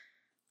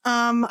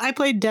 I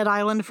played Dead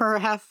Island for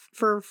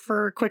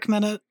a quick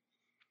minute.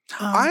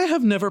 I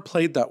have never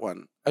played that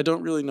one. I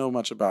don't really know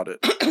much about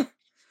it.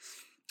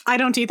 I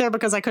don't either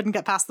because I couldn't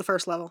get past the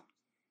first level.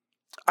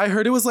 I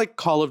heard it was like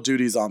Call of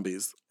Duty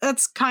Zombies.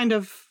 That's kind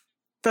of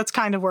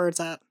where it's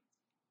at.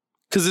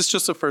 Because it's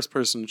just a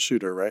first-person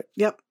shooter, right?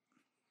 Yep.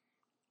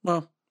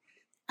 Well,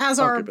 as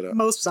are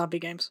most zombie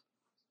games.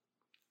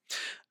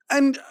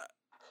 And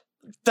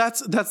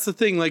that's the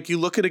thing. Like, you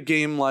look at a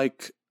game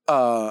like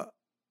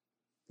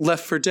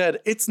Left 4 Dead,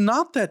 it's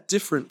not that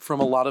different from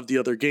a lot of the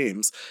other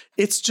games.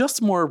 It's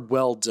just more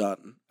well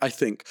done, I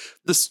think.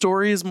 The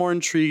story is more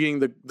intriguing.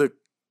 The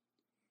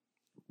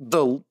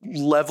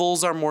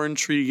levels are more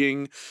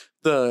intriguing.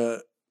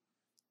 The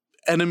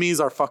enemies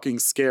are fucking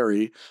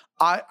scary.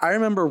 I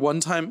remember one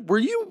time, were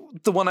you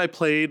the one I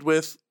played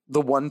with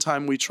the one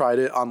time we tried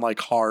it on like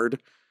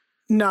hard?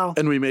 No.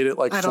 And we made it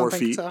like 4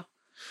 feet? So.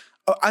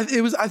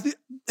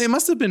 It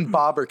must have been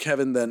Bob or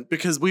Kevin then,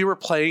 because we were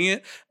playing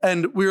it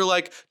and we were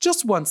like,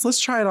 just once, let's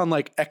try it on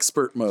like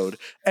expert mode.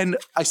 And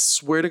I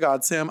swear to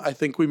God, Sam, I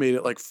think we made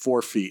it like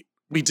 4 feet.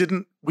 We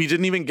didn't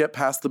even get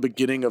past the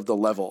beginning of the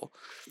level.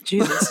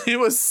 Jesus. It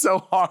was so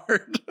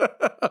hard.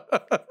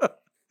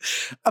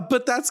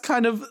 But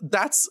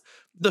that's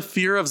the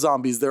fear of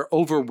zombies. They're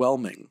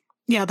overwhelming.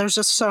 Yeah, there's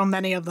just so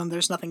many of them.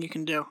 There's nothing you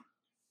can do.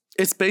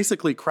 It's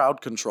basically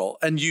crowd control.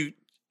 And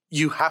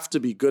you have to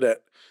be good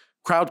at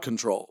crowd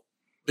control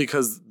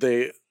because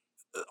they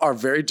are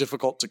very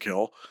difficult to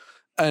kill.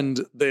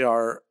 And they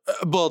are,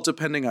 well,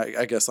 depending,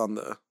 I guess, on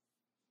the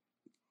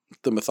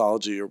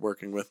mythology you're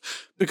working with,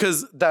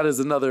 because that is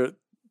another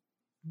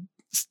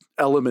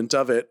element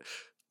of it.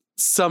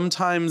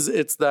 Sometimes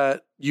it's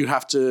that you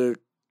have to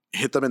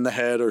hit them in the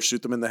head or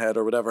shoot them in the head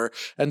or whatever.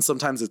 And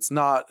sometimes it's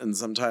not. And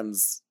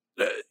sometimes,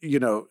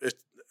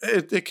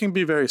 it can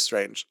be very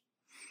strange.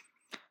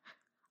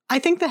 I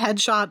think the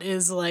headshot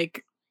is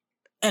like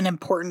an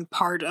important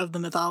part of the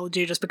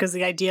mythology, just because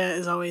the idea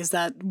is always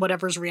that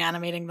whatever's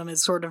reanimating them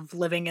is sort of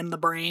living in the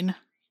brain.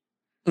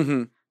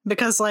 Mm-hmm.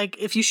 Because, like,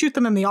 if you shoot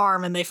them in the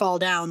arm and they fall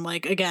down,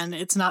 like, again,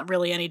 it's not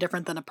really any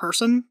different than a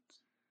person.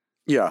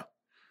 Yeah.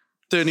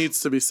 There needs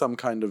to be some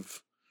kind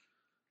of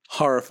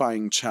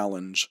horrifying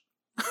challenge.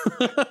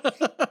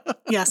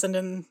 Yes, and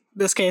in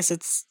this case,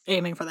 it's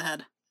aiming for the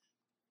head.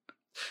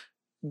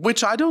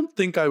 Which I don't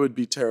think I would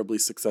be terribly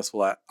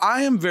successful at.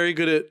 I am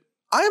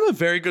a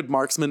very good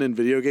marksman in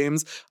video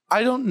games.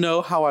 I don't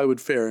know how I would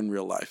fare in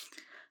real life.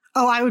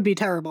 Oh, I would be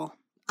terrible.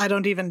 I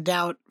don't even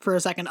doubt for a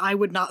second. I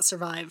would not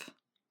survive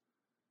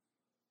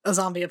a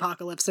zombie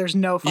apocalypse. There's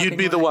no fucking You'd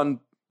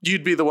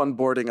be the one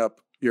boarding up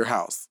your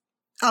house.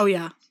 Oh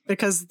yeah,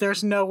 because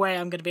there's no way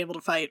I'm going to be able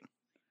to fight.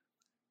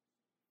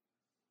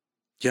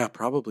 Yeah,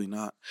 probably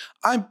not.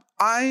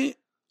 I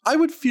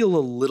would feel a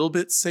little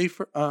bit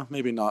safer.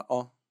 Maybe not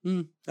all.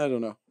 I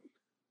don't know.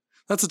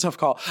 That's a tough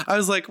call. I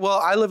was like, well,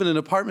 I live in an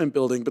apartment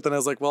building, but then I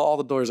was like, well, all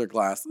the doors are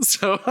glass.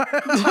 So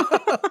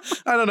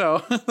I don't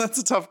know. That's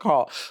a tough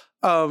call.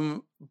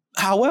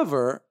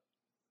 However,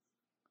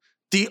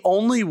 the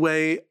only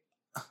way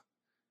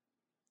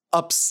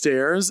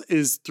upstairs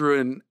is through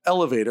an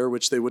elevator,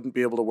 which they wouldn't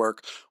be able to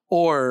work,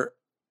 or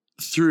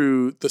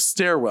through the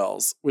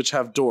stairwells, which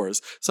have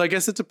doors. So I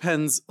guess it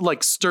depends,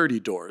 like sturdy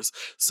doors.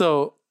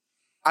 So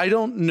I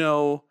don't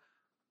know.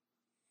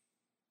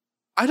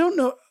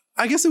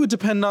 I guess it would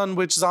depend on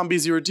which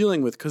zombies you were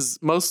dealing with, because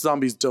most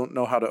zombies don't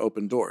know how to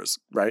open doors,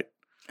 right?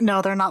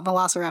 No, they're not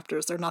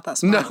velociraptors. They're not that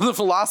smart. No,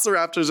 the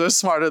velociraptors are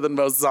smarter than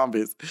most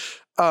zombies.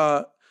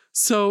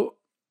 So,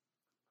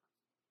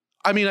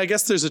 I mean, I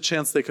guess there's a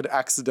chance they could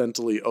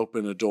accidentally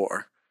open a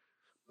door.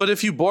 But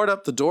if you board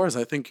up the doors,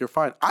 I think you're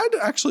fine. I'd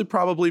actually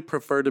probably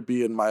prefer to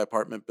be in my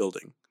apartment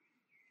building.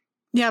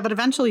 Yeah, but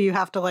eventually you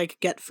have to, like,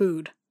 get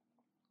food.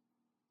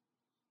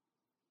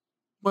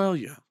 Well,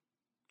 yeah.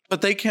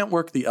 But they can't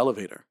work the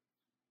elevator.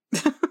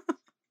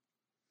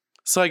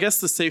 So I guess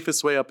the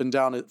safest way up and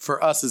down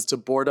for us is to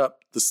board up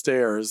the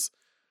stairs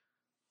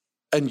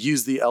and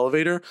use the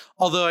elevator.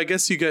 Although I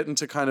guess you get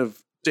into kind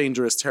of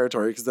dangerous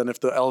territory, because then if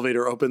the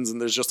elevator opens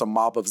and there's just a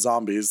mob of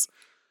zombies,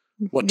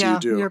 what do you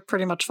do? You're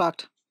pretty much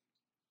fucked.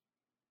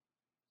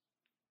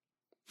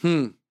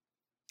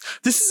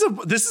 This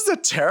is a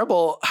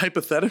terrible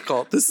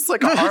hypothetical. This is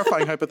like a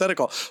horrifying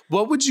hypothetical.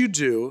 What would you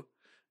do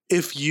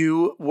if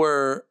you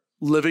were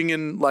living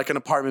in like an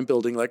apartment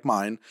building like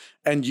mine,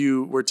 and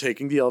you were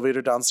taking the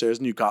elevator downstairs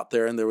and you got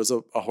there and there was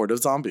a horde of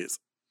zombies?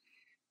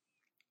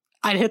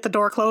 I'd hit the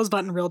door close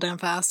button real damn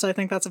fast. I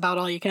think that's about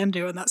all you can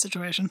do in that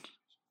situation.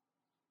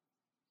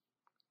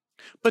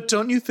 But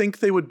don't you think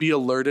they would be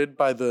alerted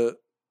by the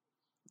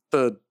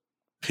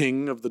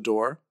ping of the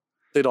door?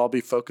 They'd all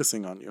be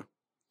focusing on you.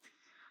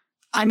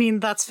 I mean,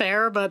 that's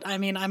fair, but I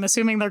mean, I'm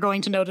assuming they're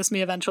going to notice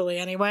me eventually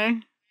anyway.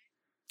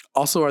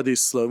 Also, are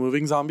these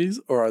slow-moving zombies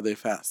or are they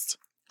fast?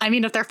 I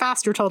mean, if they're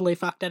fast, you're totally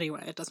fucked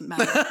anyway. It doesn't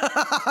matter.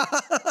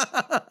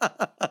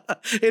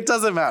 It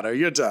doesn't matter.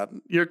 You're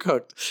done. You're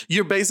cooked.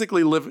 You're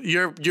basically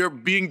you're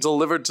being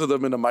delivered to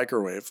them in a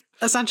microwave.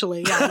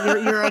 Essentially, yeah.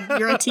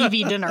 You're a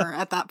TV dinner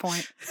at that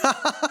point.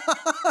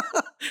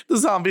 The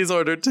zombies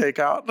ordered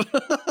takeout.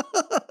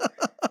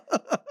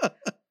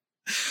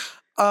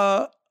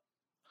 I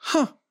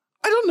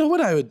don't know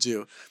what I would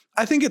do.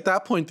 I think at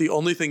that point, the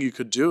only thing you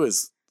could do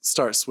is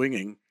start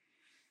swinging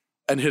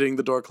and hitting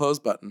the door close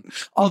button.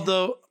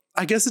 Although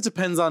I guess it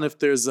depends on if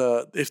there's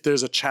a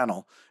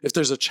channel. If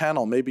there's a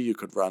channel, maybe you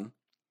could run.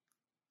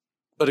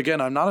 But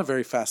again, I'm not a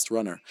very fast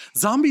runner.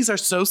 Zombies are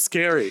so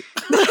scary.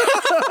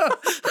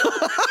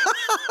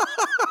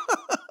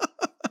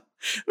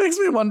 Makes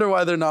me wonder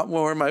why they're not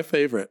more my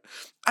favorite.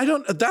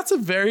 That's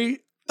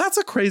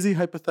a crazy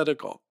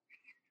hypothetical.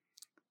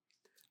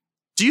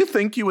 Do you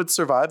think you would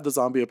survive the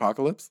zombie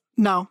apocalypse?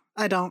 No,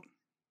 I don't.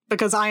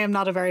 Because I am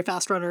not a very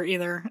fast runner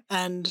either.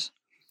 And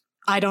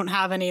I don't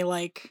have any,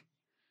 like,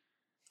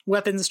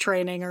 weapons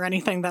training or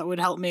anything that would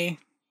help me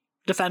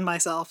defend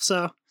myself,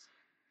 so.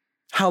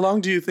 How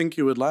long do you think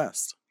you would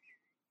last?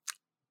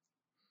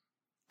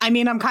 I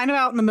mean, I'm kind of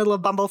out in the middle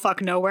of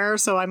bumblefuck nowhere,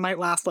 so I might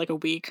last, like, a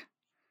week.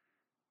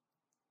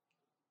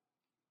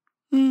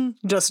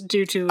 Just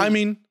due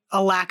to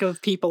a lack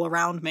of people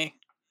around me.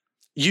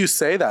 You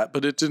say that,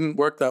 but it didn't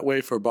work that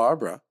way for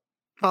Barbara.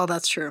 Oh,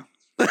 that's true.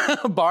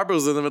 Barbara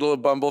was in the middle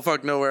of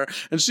bumblefuck nowhere,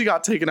 and she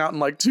got taken out in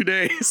like 2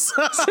 days.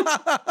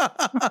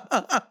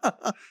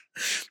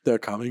 They're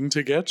coming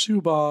to get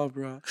you,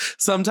 Barbara.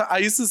 Sometimes I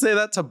used to say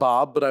that to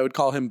Bob, but I would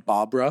call him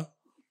Barbara.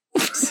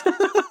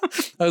 I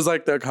was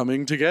like, they're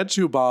coming to get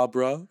you,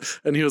 Barbara.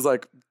 And he was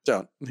like,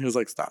 don't. He was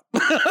like, stop.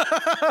 Night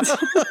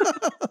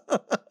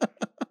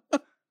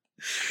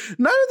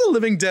of the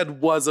Living Dead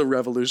was a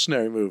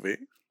revolutionary movie.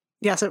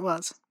 Yes, it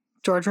was.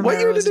 George Romero.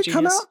 What year did it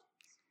come out?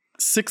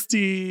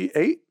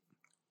 68?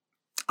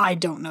 I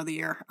don't know the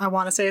year. I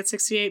want to say it's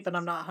 68, but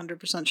I'm not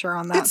 100% sure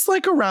on that. It's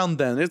like around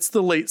then. It's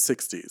the late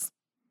 60s.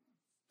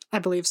 I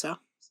believe so.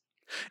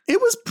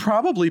 It was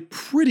probably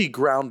pretty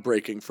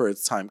groundbreaking for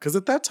its time, because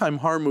at that time,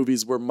 horror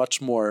movies were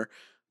much more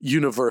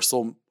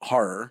universal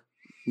horror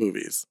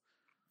movies.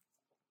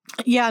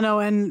 Yeah, no,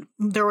 and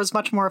there was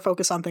much more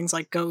focus on things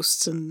like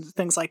ghosts and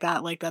things like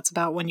that. Like, that's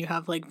about when you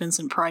have, like,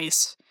 Vincent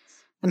Price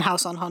and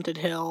House on Haunted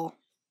Hill,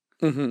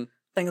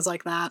 things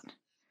like that.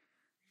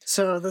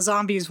 So the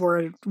zombies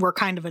were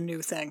kind of a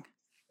new thing.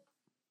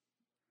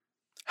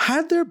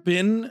 Had there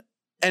been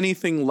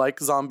anything like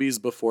zombies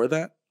before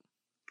that?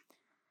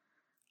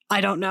 I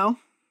don't know.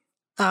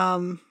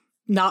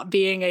 Not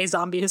being a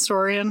zombie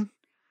historian,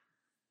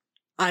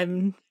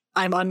 I'm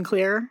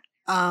unclear.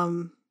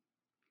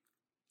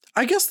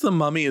 I guess The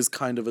Mummy is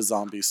kind of a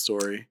zombie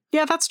story.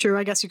 Yeah, that's true.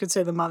 I guess you could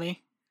say The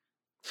Mummy.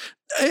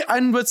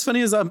 And what's funny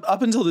is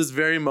up until this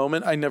very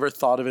moment, I never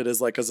thought of it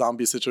as like a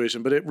zombie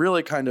situation, but it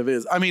really kind of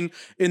is. I mean,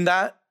 in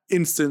that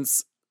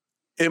instance,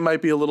 it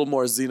might be a little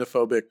more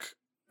xenophobic,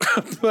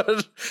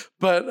 but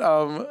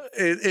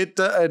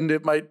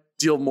it might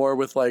deal more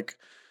with like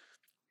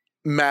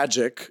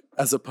magic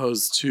as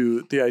opposed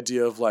to the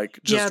idea of like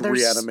just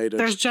reanimated.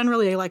 There's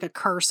generally like a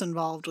curse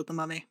involved with The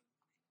Mummy.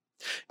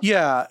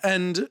 Yeah,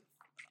 and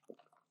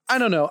I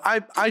don't know.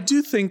 I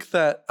do think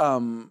that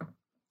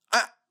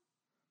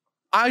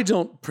I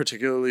don't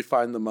particularly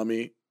find The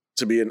Mummy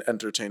to be an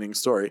entertaining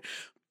story,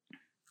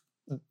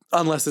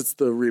 unless it's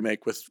the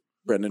remake with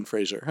Brendan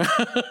Fraser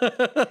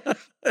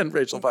and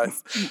Rachel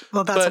Weisz.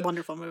 Well, that's a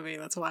wonderful movie.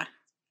 That's why.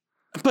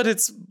 But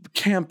it's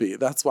campy.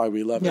 That's why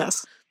we love it.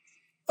 Yes.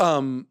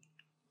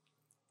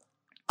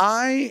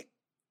 I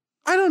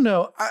don't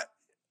know.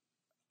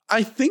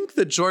 I think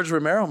that George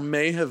Romero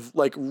may have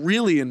like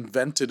really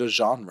invented a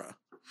genre.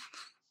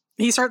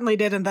 He certainly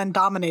did, and then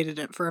dominated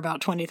it for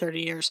about 20,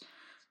 30 years.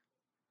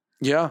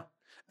 Yeah.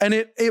 And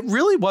it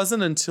really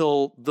wasn't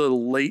until the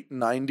late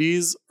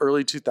 90s,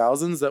 early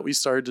 2000s that we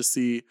started to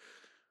see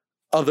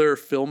other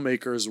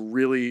filmmakers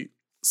really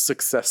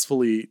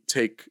successfully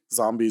take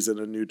zombies in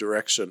a new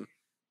direction.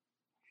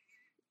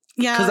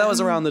 Yeah. Because that was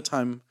around the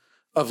time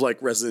of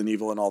like Resident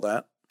Evil and all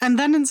that. And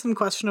then in some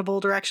questionable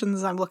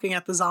directions, I'm looking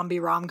at the zombie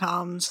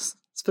rom-coms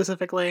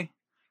specifically.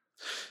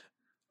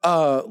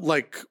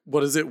 Like,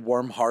 what is it?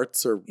 Warm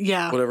Hearts or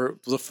whatever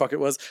the fuck it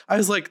was. I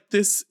was like,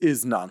 this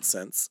is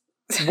nonsense.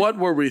 What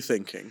were we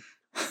thinking?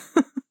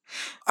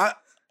 I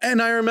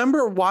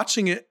remember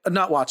watching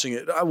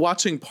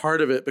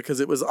part of it because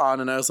it was on,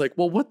 and I was like,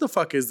 well, what the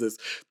fuck is this?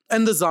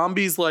 And the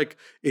zombies like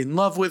in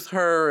love with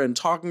her and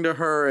talking to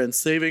her and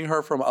saving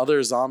her from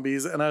other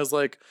zombies. And I was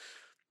like,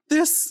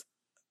 this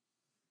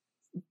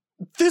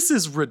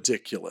is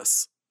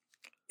ridiculous.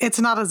 It's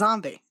not a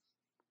zombie.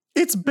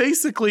 It's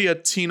basically a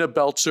Tina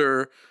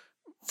Belcher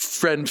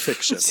friend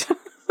fiction.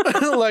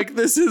 Like,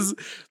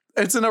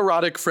 it's an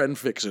erotic friend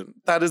fiction.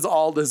 That is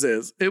all this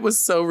is. It was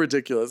so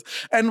ridiculous.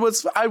 And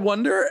I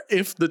wonder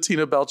if the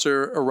Tina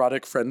Belcher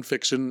erotic friend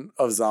fiction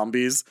of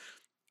zombies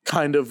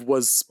kind of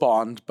was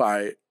spawned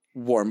by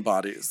Warm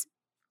Bodies.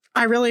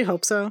 I really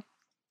hope so.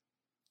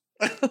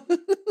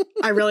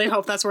 I really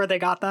hope that's where they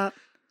got that.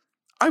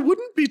 I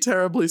wouldn't be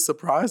terribly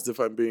surprised if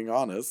I'm being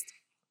honest.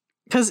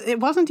 Because it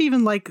wasn't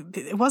even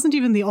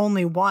the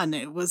only one.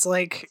 It was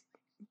like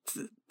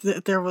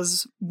there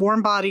was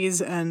Warm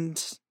Bodies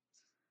and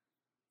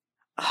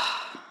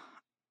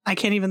I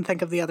can't even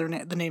think of the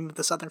name of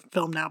this other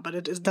film now, but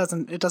it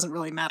doesn't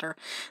really matter.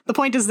 The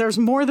point is there's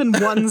more than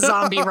one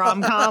zombie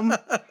rom-com.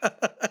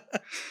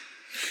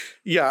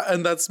 Yeah,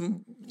 and that's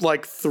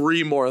like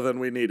 3 more than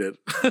we needed.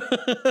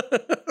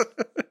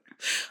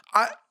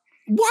 Why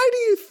do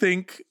you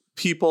think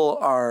people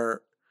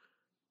are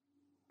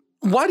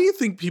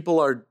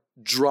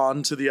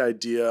drawn to the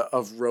idea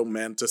of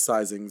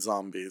romanticizing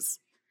zombies?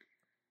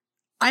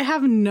 I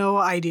have no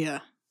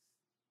idea.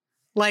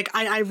 Like,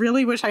 I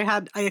really wish I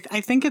had. I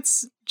think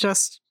it's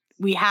just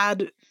we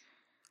had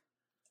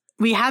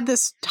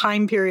this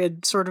time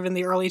period sort of in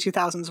the early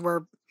 2000s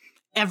where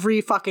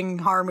every fucking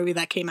horror movie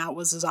that came out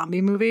was a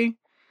zombie movie.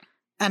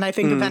 And I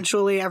think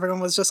eventually everyone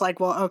was just like,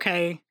 well,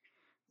 okay,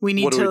 what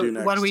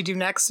do we do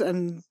next?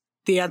 And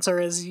the answer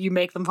is you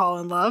make them fall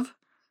in love,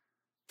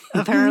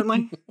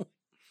 apparently.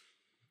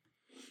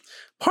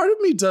 Part of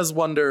me does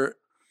wonder.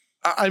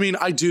 I mean,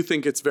 I do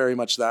think it's very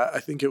much that. I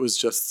think it was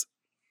just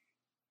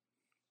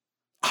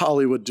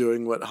Hollywood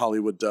doing what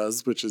Hollywood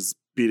does, which is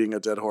beating a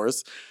dead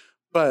horse.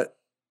 But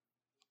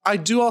I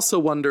do also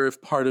wonder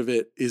if part of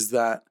it is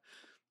that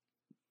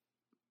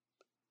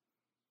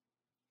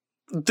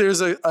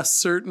there's a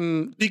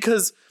certain,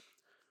 because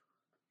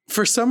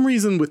for some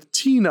reason with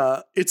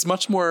Tina, it's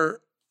much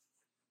more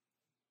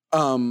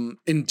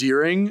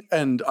endearing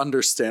and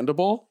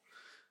understandable.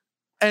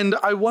 And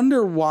I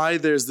wonder why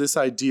there's this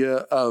idea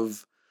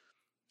of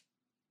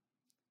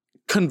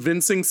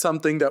convincing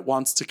something that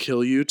wants to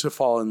kill you to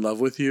fall in love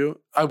with you.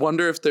 I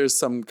wonder if there's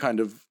some kind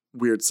of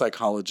weird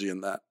psychology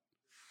in that.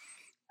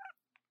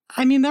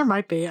 I mean, there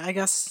might be. I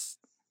guess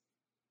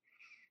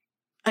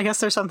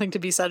there's something to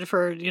be said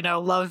for,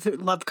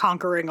 love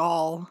conquering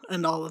all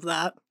and all of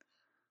that.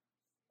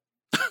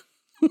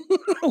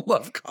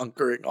 Love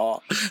conquering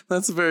all.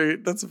 That's a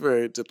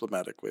very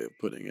diplomatic way of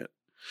putting it.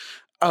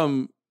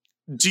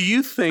 Do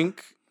you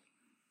think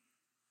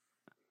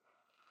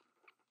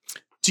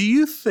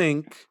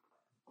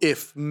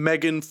if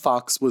Megan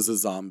Fox was a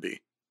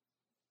zombie,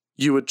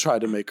 you would try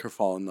to make her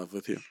fall in love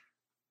with you?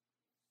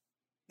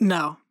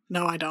 No,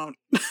 I don't.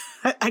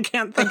 I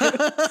can't think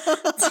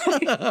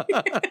of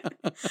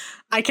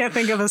I can't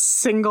think of a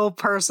single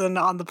person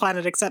on the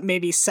planet except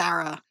maybe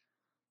Sarah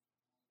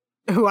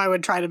who I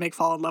would try to make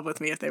fall in love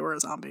with me if they were a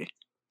zombie.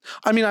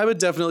 I mean, I would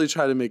definitely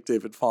try to make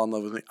David fall in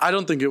love with me. I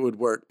don't think it would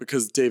work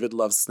because David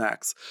loves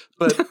snacks.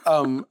 But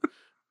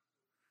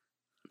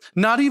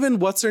not even,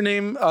 what's her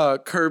name?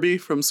 Kirby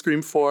from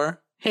Scream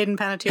 4. Hayden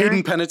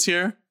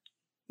Panettiere?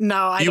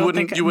 No, I don't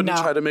think... You wouldn't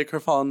try to make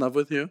her fall in love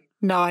with you?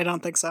 No, I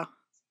don't think so.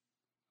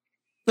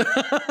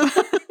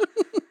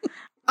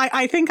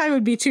 I think I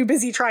would be too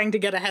busy trying to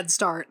get a head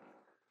start.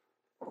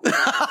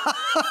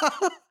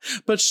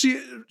 But she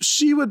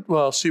would,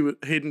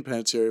 Hayden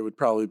Panettiere would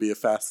probably be a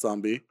fast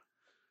zombie.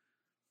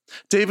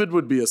 David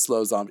would be a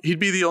slow zombie. He'd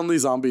be the only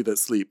zombie that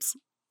sleeps.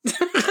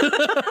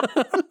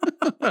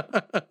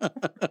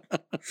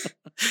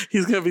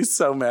 He's going to be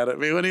so mad at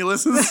me when he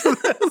listens to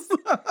this.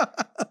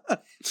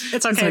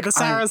 It's okay. Like, the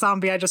Sarah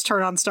zombie, I just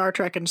turn on Star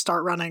Trek and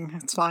start running.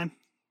 It's fine.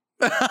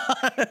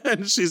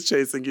 And she's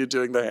chasing you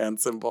doing the hand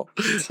symbol.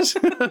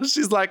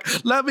 She's like,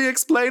 let me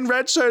explain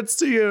red shirts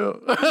to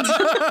you.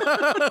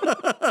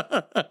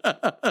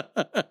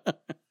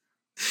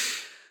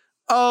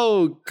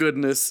 Oh,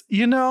 goodness.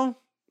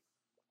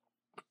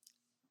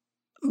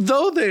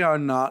 Though they are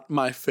not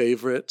my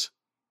favorite,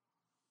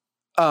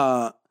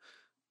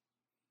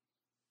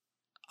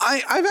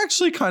 I've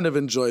actually kind of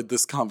enjoyed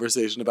this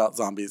conversation about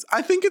zombies.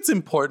 I think it's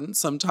important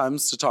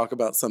sometimes to talk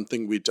about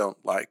something we don't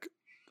like.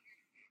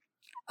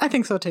 I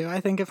think so too.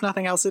 I think if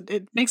nothing else,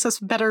 it makes us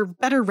better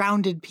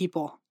rounded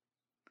people.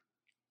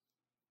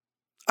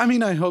 I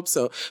mean, I hope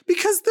so.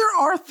 Because there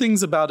are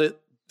things about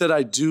it that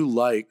I do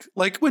like.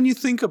 Like when you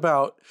think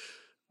about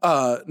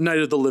Night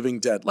of the Living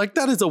Dead, like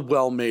that is a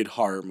well-made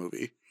horror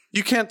movie.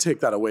 You can't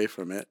take that away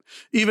from it.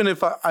 Even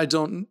if I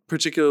don't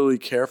particularly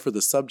care for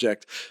the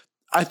subject,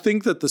 I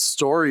think that the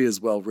story is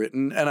well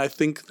written. And I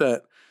think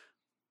that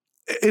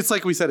it's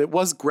like we said, it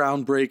was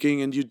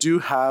groundbreaking, and you do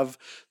have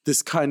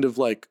this kind of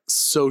like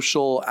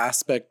social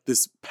aspect,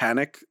 this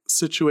panic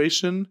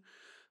situation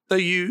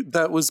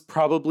that was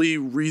probably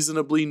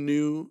reasonably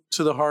new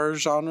to the horror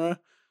genre.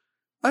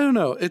 I don't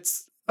know.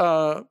 It's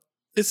an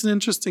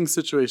interesting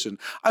situation.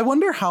 I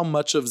wonder how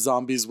much of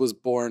Zombies was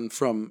born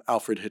from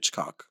Alfred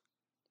Hitchcock.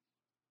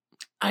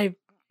 I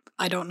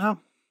don't know.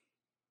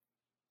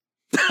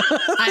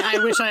 I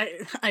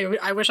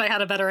wish I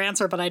had a better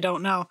answer, but I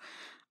don't know.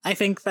 I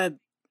think that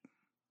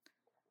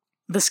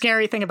the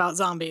scary thing about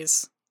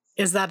zombies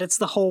is that it's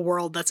the whole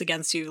world that's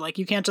against you. Like,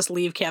 you can't just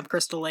leave Camp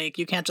Crystal Lake.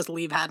 You can't just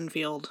leave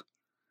Haddonfield.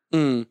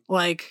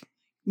 Like,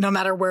 no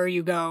matter where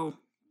you go,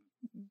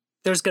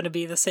 there's going to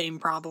be the same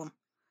problem.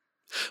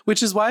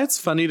 Which is why it's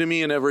funny to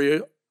me in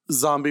every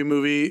zombie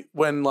movie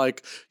when,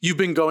 like, you've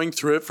been going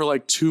through it for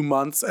like 2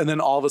 months and then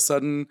all of a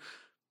sudden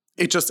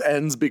it just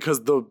ends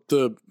because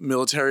the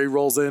military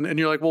rolls in and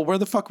you're like, well, where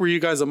the fuck were you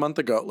guys a month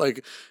ago?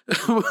 Like,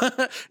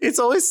 it's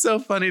always so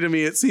funny to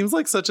me. It seems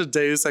like such a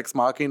deus ex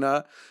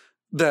machina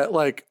that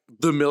like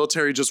the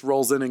military just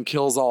rolls in and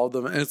kills all of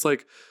them. And it's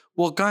like,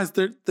 well, guys,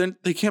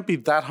 they can't be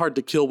that hard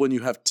to kill when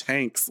you have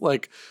tanks.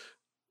 Like,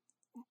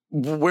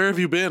 where have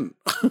you been?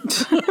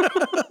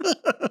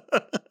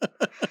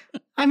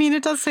 I mean,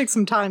 it does take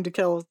some time to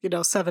kill,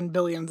 7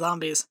 billion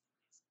zombies.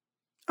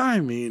 I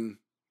mean,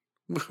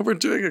 we're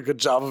doing a good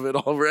job of it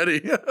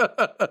already.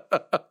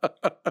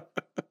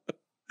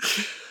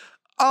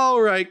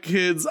 All right,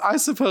 kids. I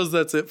suppose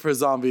that's it for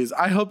zombies.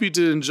 I hope you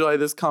did enjoy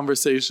this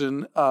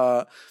conversation.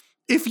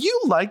 If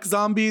you like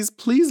zombies,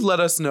 please let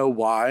us know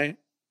why,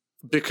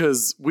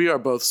 because we are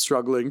both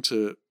struggling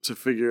to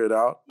figure it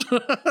out.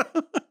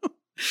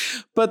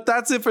 But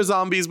that's it for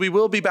zombies. We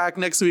will be back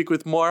next week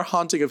with more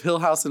Haunting of Hill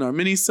House in our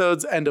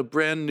minisodes and a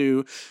brand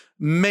new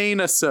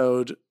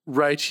main-isode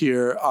right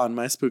here on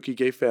My Spooky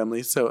Gay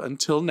Family. So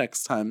until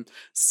next time,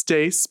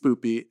 stay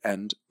spoopy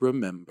and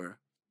remember.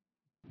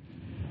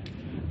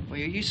 Well,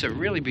 you used to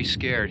really be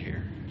scared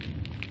here.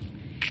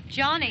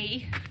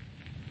 Johnny.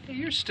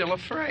 You're still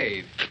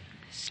afraid.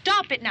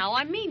 Stop it now.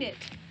 I mean it.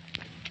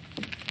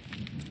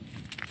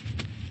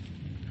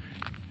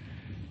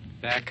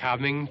 They're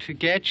coming to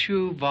get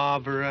you,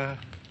 Barbara.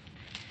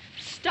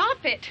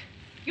 Stop it.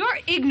 You're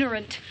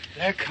ignorant.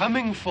 They're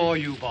coming for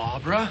you,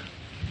 Barbara.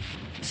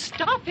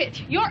 Stop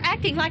it. You're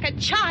acting like a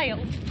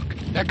child.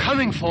 They're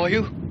coming for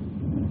you.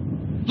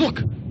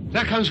 Look,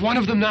 there comes one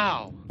of them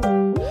now.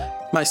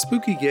 My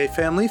Spooky Gay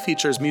Family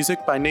features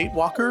music by Nate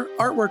Walker,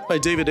 artwork by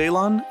David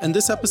Alon, and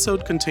this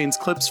episode contains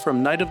clips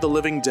from Night of the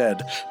Living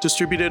Dead,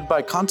 distributed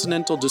by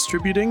Continental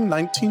Distributing,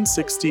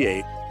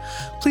 1968.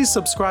 Please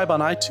subscribe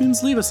on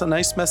iTunes, leave us a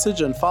nice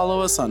message, and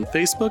follow us on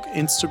Facebook,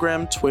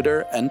 Instagram,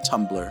 Twitter, and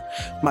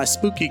Tumblr. My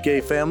Spooky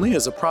Gay Family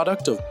is a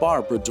product of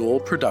Barbara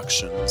Duel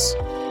Productions.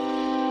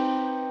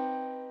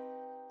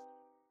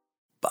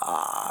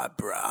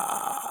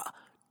 Barbara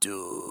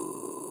Duel.